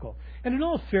miracle. And in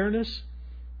all fairness,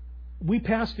 we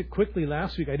passed it quickly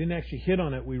last week. I didn't actually hit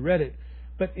on it. We read it.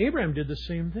 But Abraham did the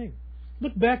same thing.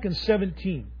 Look back in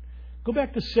 17. Go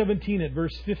back to 17 at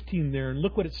verse 15 there, and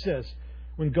look what it says.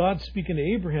 When God's speaking to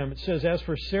Abraham, it says, as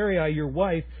for Sarai, your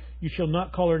wife, you shall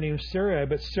not call her name Sarai,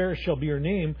 but Sarah shall be her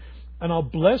name. And I'll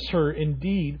bless her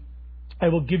indeed. I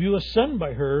will give you a son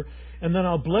by her. And then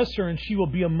I'll bless her, and she will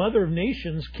be a mother of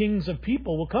nations. Kings of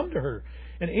people will come to her.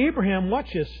 And Abraham,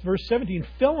 watch this, verse 17,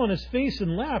 fell on his face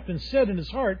and laughed and said in his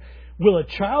heart, will a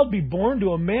child be born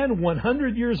to a man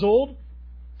 100 years old?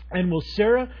 And will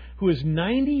Sarah, who is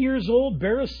 90 years old,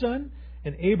 bear a son?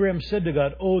 And Abraham said to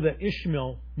God, oh, that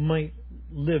Ishmael might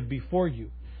live before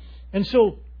you. And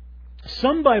so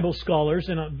some Bible scholars,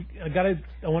 and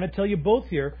I want to tell you both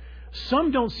here,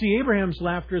 some don't see Abraham's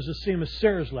laughter as the same as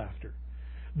Sarah's laughter.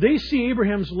 They see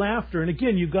Abraham's laughter, and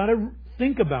again, you've got to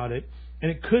think about it, and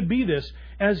it could be this,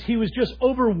 as he was just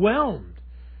overwhelmed.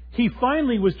 He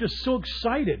finally was just so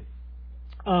excited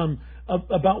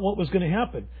about what was going to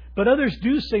happen. But others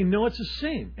do say, no, it's the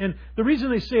same. And the reason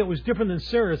they say it was different than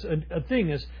Sarah's a thing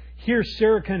is, here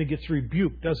Sarah kind of gets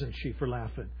rebuked, doesn't she, for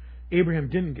laughing? Abraham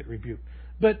didn't get rebuked.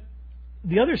 But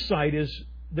the other side is,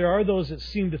 there are those that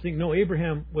seem to think, no,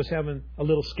 Abraham was having a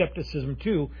little skepticism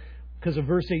too, because of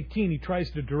verse 18, he tries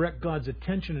to direct God's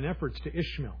attention and efforts to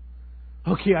Ishmael.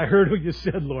 Okay, I heard what you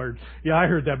said, Lord. Yeah, I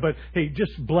heard that. But hey,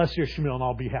 just bless Ishmael and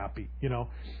I'll be happy,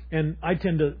 And I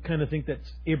tend to kind of think that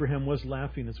Abraham was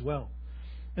laughing as well.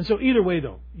 And so either way,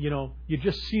 though, you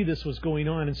just see this was going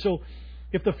on. And so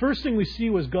if the first thing we see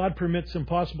was God permits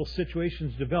impossible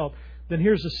situations to develop, then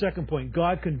here's the second point.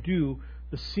 God can do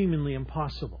the seemingly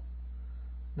impossible.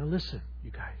 Now listen,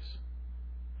 you guys.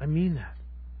 I mean that.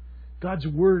 God's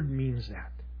Word means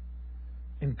that.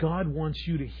 And God wants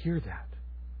you to hear that.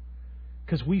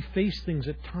 Because we face things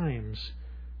at times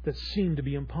that seem to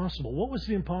be impossible. What was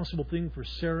the impossible thing for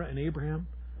Sarah and Abraham?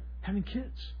 Having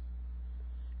kids.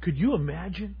 Could you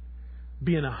imagine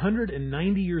being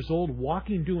 190 years old,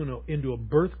 walking into a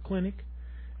birth clinic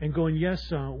and going, yes,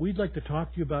 we'd like to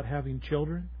talk to you about having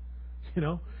children,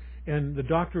 And the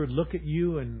doctor would look at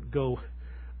you and go,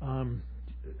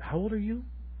 how old are you?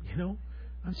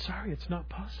 I'm sorry, it's not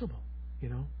possible,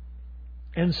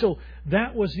 And so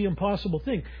that was the impossible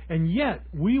thing. And yet,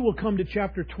 we will come to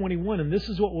chapter 21, and this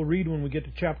is what we'll read when we get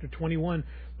to chapter 21,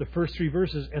 the first 3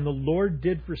 verses. And the Lord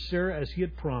did for Sarah as He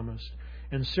had promised.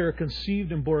 And Sarah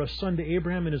conceived and bore a son to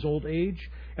Abraham in his old age,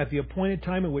 at the appointed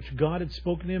time at which God had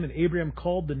spoken to him. And Abraham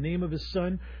called the name of his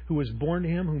son, who was born to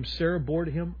him, whom Sarah bore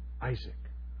to him, Isaac.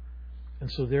 And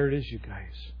so there it is, you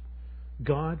guys.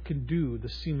 God can do the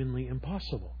seemingly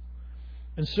impossible.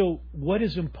 And so what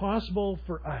is impossible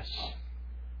for us,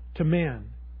 to man,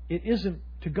 it isn't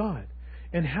to God.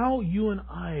 And how you and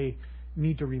I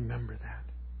need to remember that.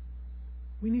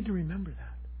 We need to remember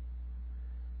that.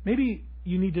 Maybe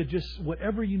you need to just,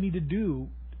 whatever you need to do,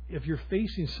 if you're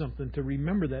facing something, to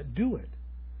remember that, do it.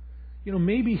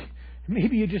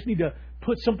 Maybe you just need to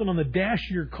put something on the dash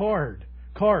of your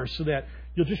car so that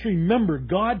you'll just remember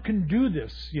God can do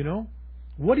this,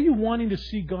 What are you wanting to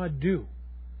see God do?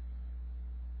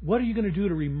 What are you going to do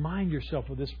to remind yourself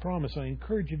of this promise? I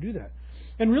encourage you to do that.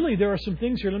 And really, there are some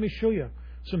things here. Let me show you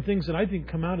some things that I think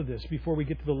come out of this before we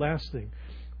get to the last thing.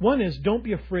 One is, don't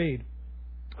be afraid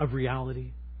of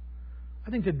reality. I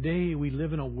think today we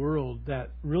live in a world that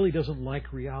really doesn't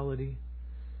like reality.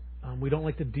 We don't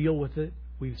like to deal with it.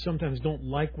 We sometimes don't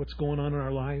like what's going on in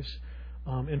our lives.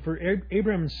 And for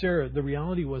Abraham and Sarah, the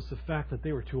reality was the fact that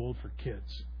they were too old for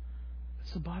kids.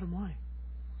 That's the bottom line.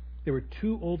 They were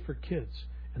too old for kids.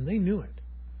 And they knew it.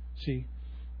 See?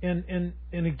 And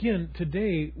again,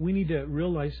 today we need to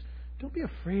realize, don't be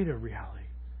afraid of reality.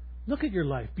 Look at your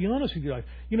life. Be honest with your life.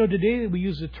 Today we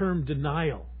use the term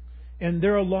denial. And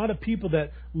there are a lot of people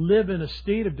that live in a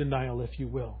state of denial, if you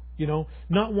will.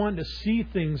 Not wanting to see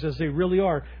things as they really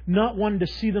are. Not wanting to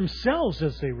see themselves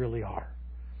as they really are.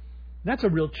 That's a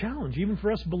real challenge, even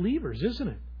for us believers, isn't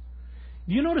it?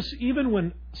 Do you notice even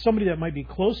when somebody that might be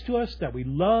close to us, that we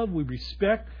love, we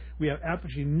respect, we have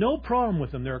absolutely no problem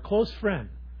with them, they're a close friend.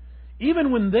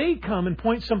 Even when they come and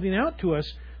point something out to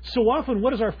us, so often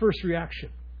what is our first reaction?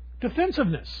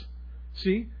 Defensiveness.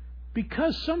 See?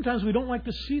 Because sometimes we don't like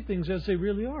to see things as they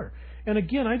really are. And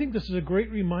again, I think this is a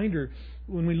great reminder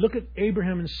when we look at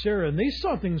Abraham and Sarah, and they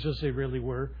saw things as they really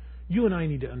were. You and I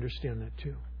need to understand that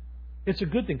too. It's a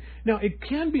good thing. Now, it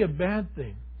can be a bad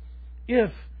thing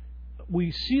if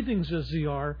we see things as they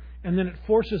are, and then it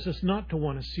forces us not to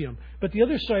want to see them. But the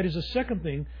other side is a second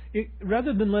thing.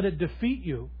 Rather than let it defeat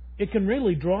you, it can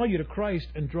really draw you to Christ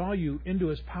and draw you into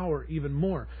His power even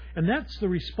more. And that's the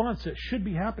response that should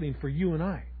be happening for you and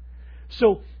I.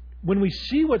 So when we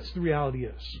see what the reality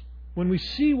is, when we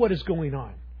see what is going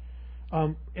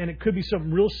on, and it could be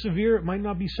something real severe, it might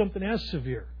not be something as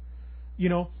severe,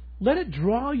 let it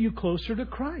draw you closer to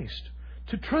Christ,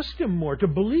 to trust Him more, to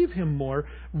believe Him more,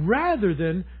 rather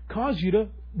than cause you to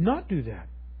not do that.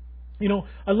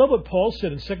 I love what Paul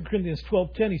said in 2 Corinthians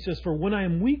 12:10. He says, "For when I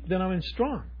am weak, then I am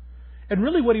strong." And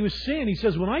really what he was saying, he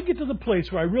says, when I get to the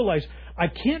place where I realize I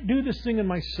can't do this thing in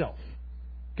myself,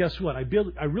 guess what? I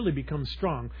really become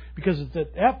strong, because it's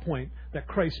at that point that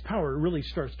Christ's power really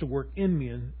starts to work in me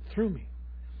and through me.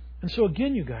 And so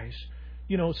again, you guys,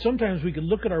 sometimes we could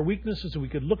look at our weaknesses and we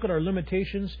could look at our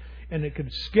limitations, and it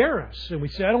could scare us. And we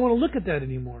say, I don't want to look at that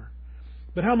anymore.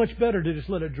 But how much better to just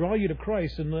let it draw you to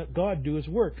Christ and let God do His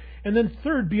work. And then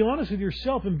third, be honest with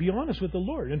yourself and be honest with the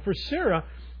Lord. And for Sarah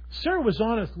was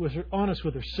honest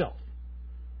with herself.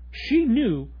 She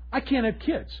knew, I can't have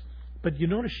kids. But you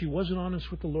notice she wasn't honest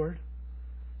with the Lord?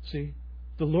 See?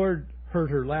 The Lord heard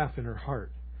her laugh in her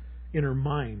heart, in her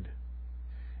mind.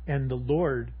 And the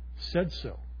Lord said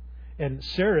so. And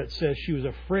Sarah, it says she was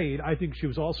afraid. I think she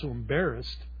was also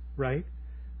embarrassed, right?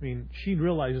 I mean, she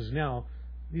realizes now,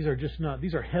 these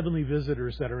are heavenly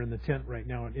visitors that are in the tent right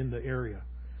now and in the area.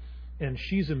 And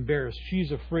she's embarrassed.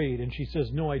 She's afraid. And she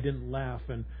says, no, I didn't laugh.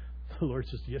 And the Lord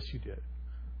says, yes, you did.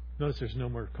 Notice there's no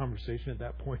more conversation at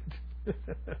that point.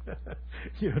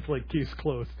 It's like case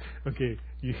closed. Okay,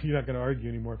 you're not going to argue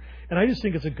anymore. And I just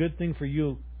think it's a good thing for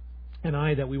you and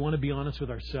I that we want to be honest with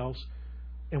ourselves,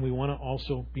 and we want to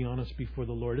also be honest before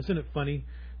the Lord. Isn't it funny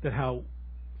that how,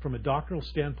 from a doctrinal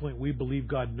standpoint, we believe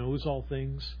God knows all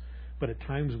things, but at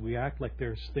times we act like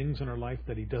there's things in our life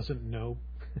that He doesn't know?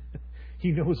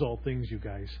 He knows all things, you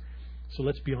guys. So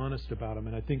let's be honest about Him,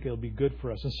 and I think it'll be good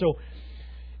for us. And so,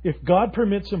 if God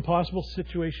permits impossible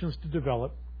situations to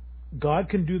develop, God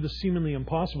can do the seemingly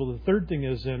impossible. The third thing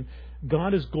is then,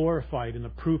 God is glorified in the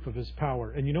proof of His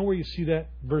power. And you know where you see that?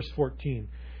 Verse 14.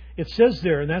 It says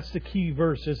there, and that's the key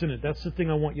verse, isn't it? That's the thing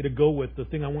I want you to go with, the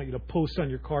thing I want you to post on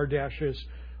your car dashes,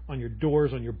 on your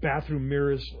doors, on your bathroom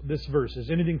mirrors. This verse, is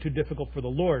anything too difficult for the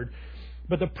Lord?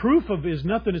 But the proof of is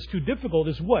nothing is too difficult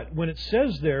is what? When it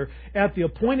says there, at the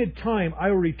appointed time I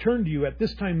will return to you at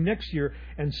this time next year,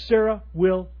 and Sarah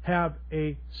will have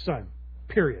a son.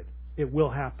 Period. It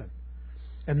will happen.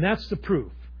 And that's the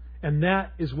proof. And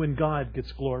that is when God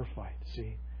gets glorified,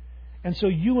 see? And so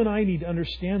you and I need to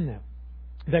understand that.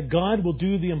 That God will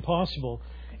do the impossible,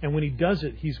 and when He does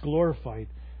it, He's glorified.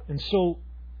 And so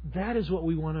that is what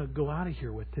we want to go out of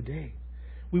here with today.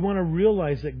 We want to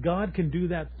realize that God can do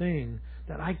that thing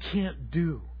that I can't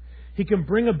do. He can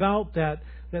bring about that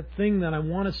thing that I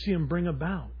want to see Him bring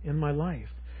about in my life.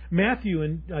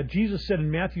 Jesus said in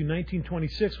Matthew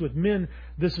 19:26, with men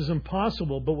this is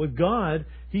impossible, but with God,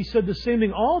 He said the same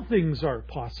thing. All things are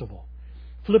possible.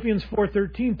 Philippians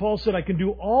 4:13, Paul said, I can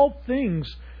do all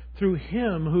things through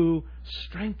Him who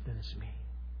strengthens me.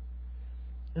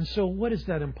 And so what is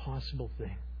that impossible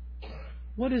thing?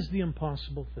 What is the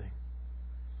impossible thing?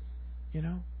 You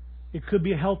know, it could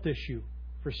be a health issue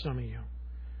for some of you.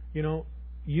 You know,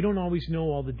 you don't always know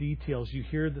all the details. You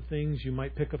hear the things, you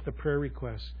might pick up the prayer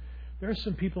requests. There are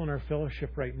some people in our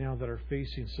fellowship right now that are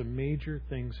facing some major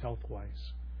things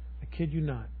health-wise. I kid you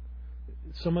not.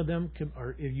 Some of them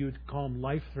are, if you would call them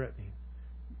life-threatening,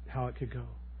 how it could go.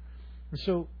 And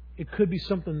so it could be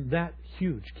something that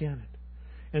huge, can it?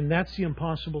 And that's the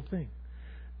impossible thing.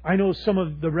 I know some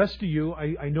of the rest of you,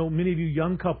 I know many of you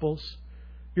young couples,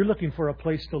 you're looking for a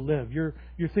place to live. You're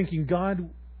thinking, God,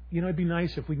 you know, it'd be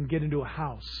nice if we can get into a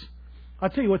house. I'll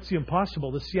tell you what's the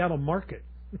impossible, the Seattle market.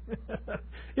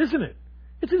 Isn't it?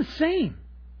 It's insane,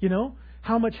 you know,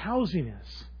 how much housing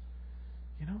is.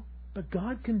 You know, but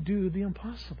God can do the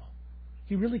impossible.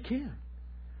 He really can.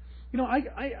 You know,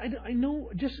 I know,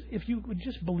 just if you would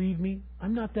just believe me,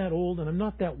 I'm not that old and I'm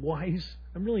not that wise.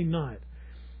 I'm really not.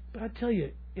 But I tell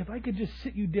you, if I could just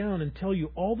sit you down and tell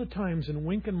you all the times in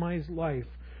Wink and my life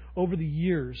over the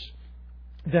years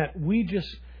that we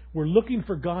just were looking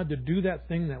for God to do that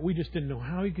thing that we just didn't know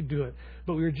how He could do it,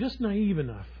 but we were just naive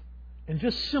enough and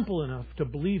just simple enough to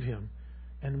believe Him,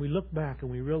 and we look back and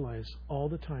we realize all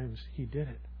the times He did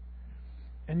it.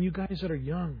 And you guys that are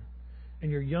young,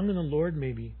 and you're young in the Lord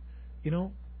maybe, you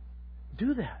know,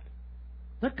 do that.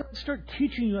 Let God start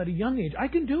teaching you at a young age. I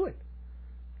can do it.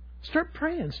 Start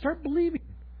praying. Start believing.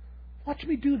 Watch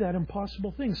me do that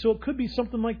impossible thing. So it could be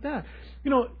something like that. You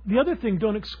know, the other thing,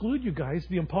 don't exclude you guys,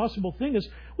 the impossible thing is,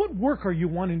 what work are you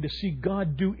wanting to see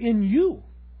God do in you?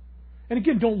 And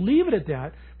again, don't leave it at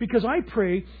that, because I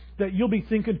pray that you'll be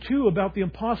thinking too about the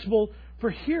impossible for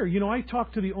here. You know, I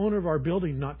talked to the owner of our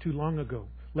building not too long ago,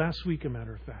 last week, a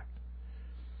matter of fact.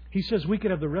 He says we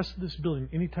could have the rest of this building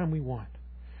anytime we want.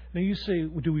 Now you say,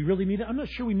 well, do we really need it? I'm not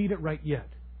sure we need it right yet.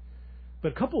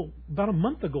 But about a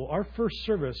month ago, our first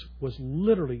service was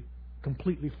literally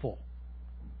completely full.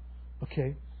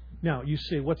 Okay? Now, you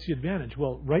say, what's the advantage?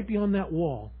 Well, right beyond that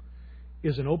wall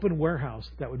is an open warehouse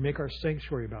that would make our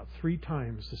sanctuary about 3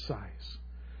 times the size.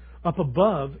 Up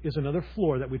above is another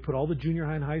floor that we put all the junior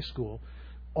high and high school.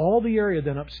 All the area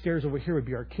then upstairs over here would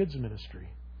be our kids' ministry.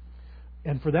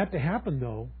 And for that to happen,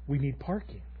 though, we need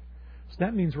parking. So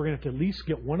that means we're going to have to at least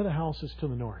get one of the houses to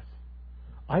the north.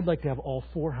 I'd like to have all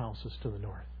 4 houses to the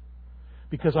north,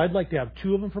 because I'd like to have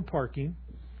 2 of them for parking.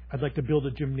 I'd like to build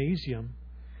a gymnasium,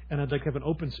 and I'd like to have an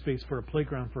open space for a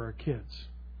playground for our kids.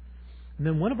 And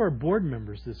then one of our board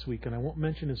members this week, and I won't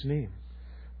mention his name,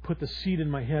 put the seed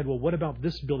in my head, well, what about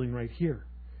this building right here?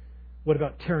 What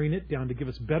about tearing it down to give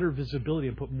us better visibility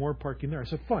and put more parking there? I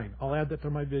said, fine, I'll add that to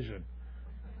my vision.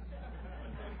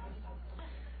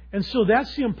 And so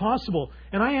that's the impossible.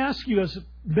 And I ask you as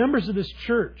members of this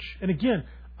church, and again,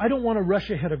 I don't want to rush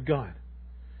ahead of God.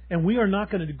 And we are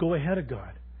not going to go ahead of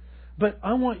God. But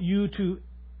I want you to,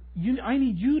 I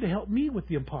need you to help me with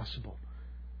the impossible.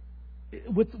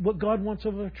 With what God wants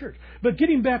of our church. But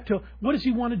getting back to what does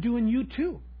He want to do in you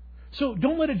too? So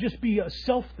don't let it just be a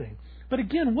self thing. But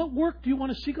again, what work do you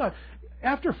want to see God?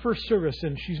 after first service,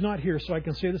 and she's not here, so I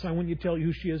can say this, I want you to tell you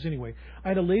who she is anyway. I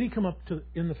had a lady come up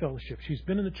in the fellowship. She's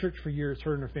been in the church for years,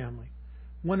 her and her family.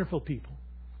 Wonderful people.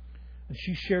 And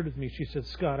she shared with me, she said,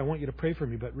 Scott, I want you to pray for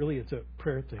me, but really it's a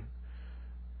prayer thing.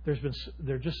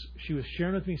 She was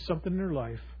sharing with me something in her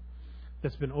life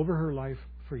that's been over her life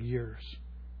for years.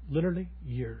 Literally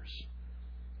years.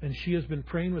 And she has been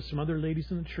praying with some other ladies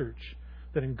in the church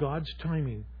that in God's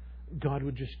timing, God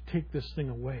would just take this thing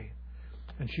away.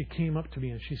 And she came up to me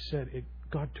and she said,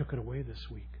 God took it away this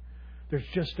week. There's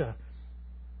just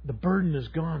the burden is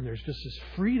gone. There's just this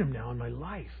freedom now in my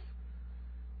life.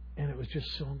 And it was just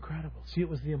so incredible. See, it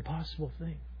was the impossible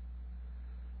thing.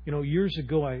 You know, years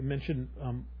ago I mentioned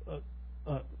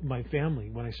my family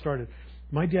when I started.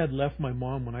 My dad left my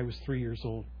mom when I was 3 years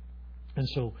old. And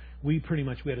so we had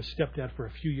a stepdad for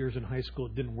a few years in high school.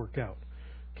 It didn't work out.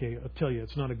 Okay, I'll tell you,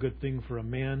 it's not a good thing for a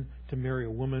man to marry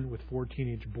a woman with 4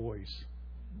 teenage boys.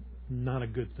 Not a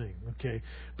good thing, okay?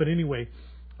 But anyway,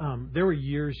 there were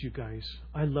years, you guys,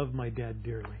 I loved my dad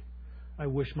dearly. I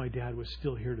wish my dad was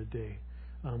still here today.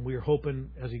 We were hoping,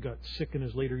 as he got sick in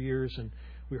his later years, and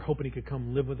we were hoping he could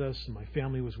come live with us, and my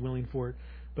family was willing for it.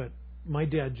 But my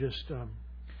dad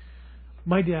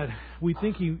we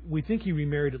think he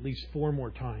remarried at least 4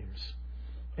 more times.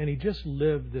 And he just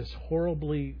lived this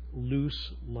horribly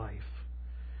loose life.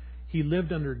 He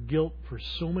lived under guilt for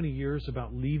so many years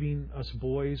about leaving us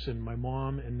boys and my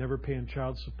mom and never paying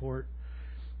child support.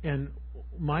 And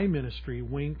my ministry,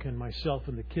 Wink and myself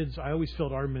and the kids, I always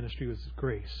felt our ministry was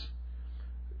grace.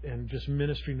 And just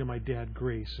ministering to my dad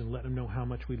grace and letting him know how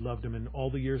much we loved him. And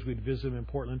all the years we'd visit him in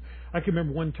Portland. I can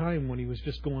remember one time when he was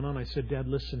just going on, I said, Dad,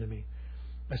 listen to me.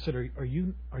 I said, are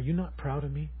you not proud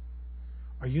of me?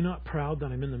 Are you not proud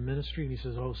that I'm in the ministry? And he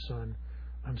says, oh, son,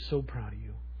 I'm so proud of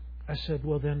you. I said,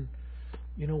 well, then,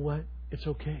 you know what? It's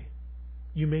okay.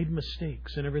 You made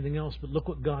mistakes and everything else, but look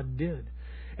what God did.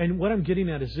 And what I'm getting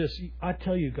at is this. I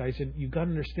tell you guys, and you've got to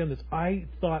understand this. I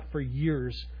thought for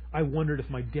years, I wondered if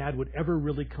my dad would ever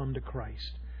really come to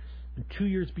Christ. And 2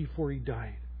 years before he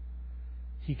died,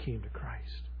 he came to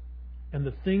Christ. And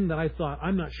the thing that I thought,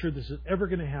 I'm not sure this is ever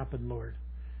going to happen, Lord,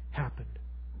 happened.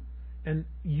 And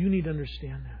you need to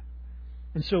understand that.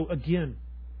 And so, again,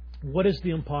 what is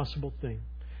the impossible thing?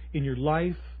 In your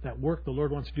life, that work the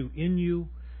Lord wants to do in you,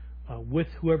 with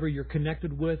whoever you're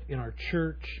connected with, in our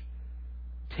church,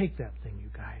 take that thing, you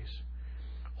guys.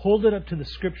 Hold it up to the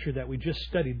Scripture that we just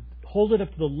studied. Hold it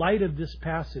up to the light of this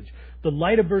passage. The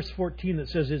light of verse 14 that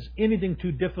says, is anything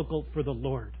too difficult for the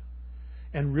Lord?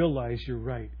 And realize you're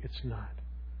right, it's not.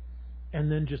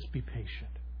 And then just be patient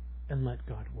and let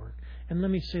God work. And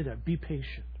let me say that, be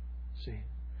patient. See,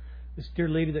 this dear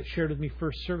lady that shared with me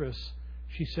first service,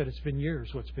 she said it's been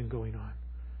years what's been going on.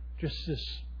 Just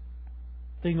this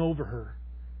thing over her.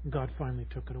 And God finally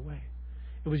took it away.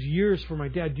 It was years for my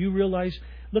dad. Do you realize?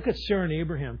 Look at Sarah and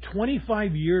Abraham.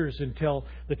 25 years until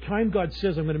the time God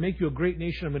says, I'm going to make you a great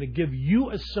nation. I'm going to give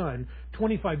you a son.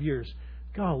 25 years.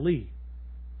 Golly.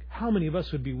 How many of us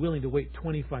would be willing to wait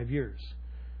 25 years?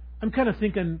 I'm kind of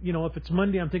thinking, if it's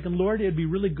Monday, I'm thinking, Lord, it'd be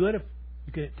really good if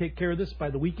you could take care of this by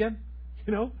the weekend.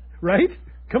 Right?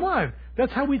 Come on.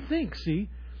 That's how we think, see?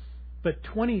 But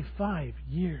 25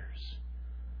 years.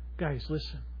 Guys,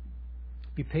 listen.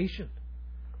 Be patient.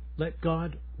 Let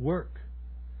God work.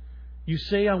 You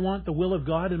say, I want the will of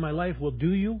God in my life. Well,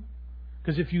 do you?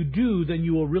 Because if you do, then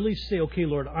you will really say, okay,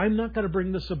 Lord, I'm not going to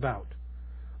bring this about.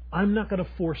 I'm not going to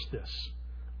force this.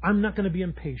 I'm not going to be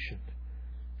impatient.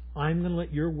 I'm going to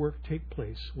let your work take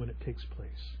place when it takes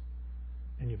place.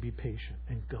 And you'll be patient.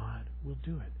 And God will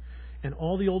do it. And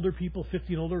all the older people,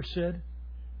 50 and older, said,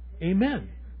 Amen.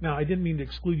 Now, I didn't mean to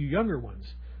exclude you younger ones.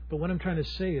 But what I'm trying to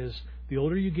say is, the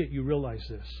older you get, you realize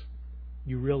this.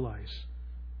 You realize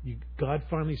God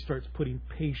finally starts putting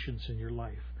patience in your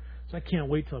life. So I can't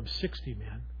wait till I'm 60,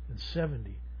 man, and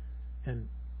 70, and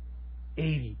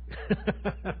 80.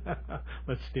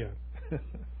 Let's stand.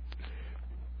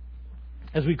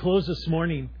 As we close this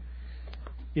morning,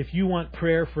 if you want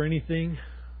prayer for anything,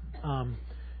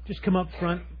 just come up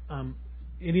front.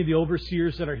 Any of the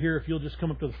overseers that are here, if you'll just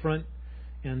come up to the front,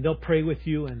 and they'll pray with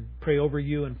you and pray over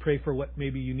you and pray for what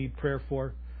maybe you need prayer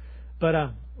for.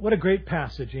 But what a great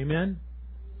passage, amen?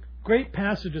 Great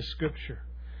passage of Scripture.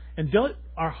 And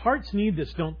our hearts need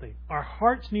this, don't they? Our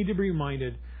hearts need to be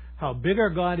reminded how big our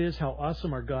God is, how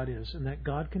awesome our God is, and that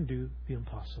God can do the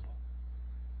impossible.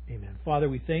 Amen. Father,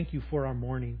 we thank you for our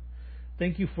morning.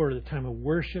 Thank you for the time of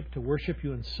worship, to worship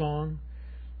you in song.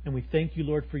 And we thank you,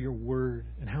 Lord, for your word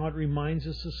and how it reminds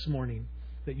us this morning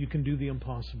that you can do the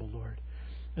impossible, Lord.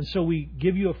 And so we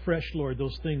give you afresh, Lord,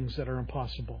 those things that are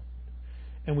impossible.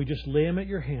 And we just lay them at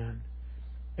your hand.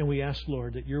 And we ask,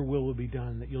 Lord, that your will be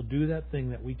done, that you'll do that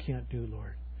thing that we can't do,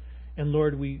 Lord. And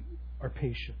Lord, we are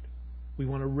patient. We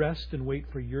want to rest and wait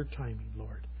for your timing,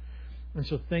 Lord. And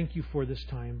so thank you for this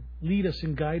time. Lead us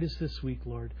and guide us this week,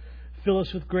 Lord. Fill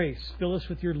us with grace. Fill us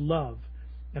with your love.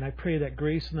 And I pray that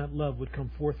grace and that love would come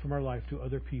forth from our life to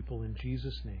other people in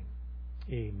Jesus' name.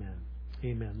 Amen.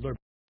 Amen. Lord.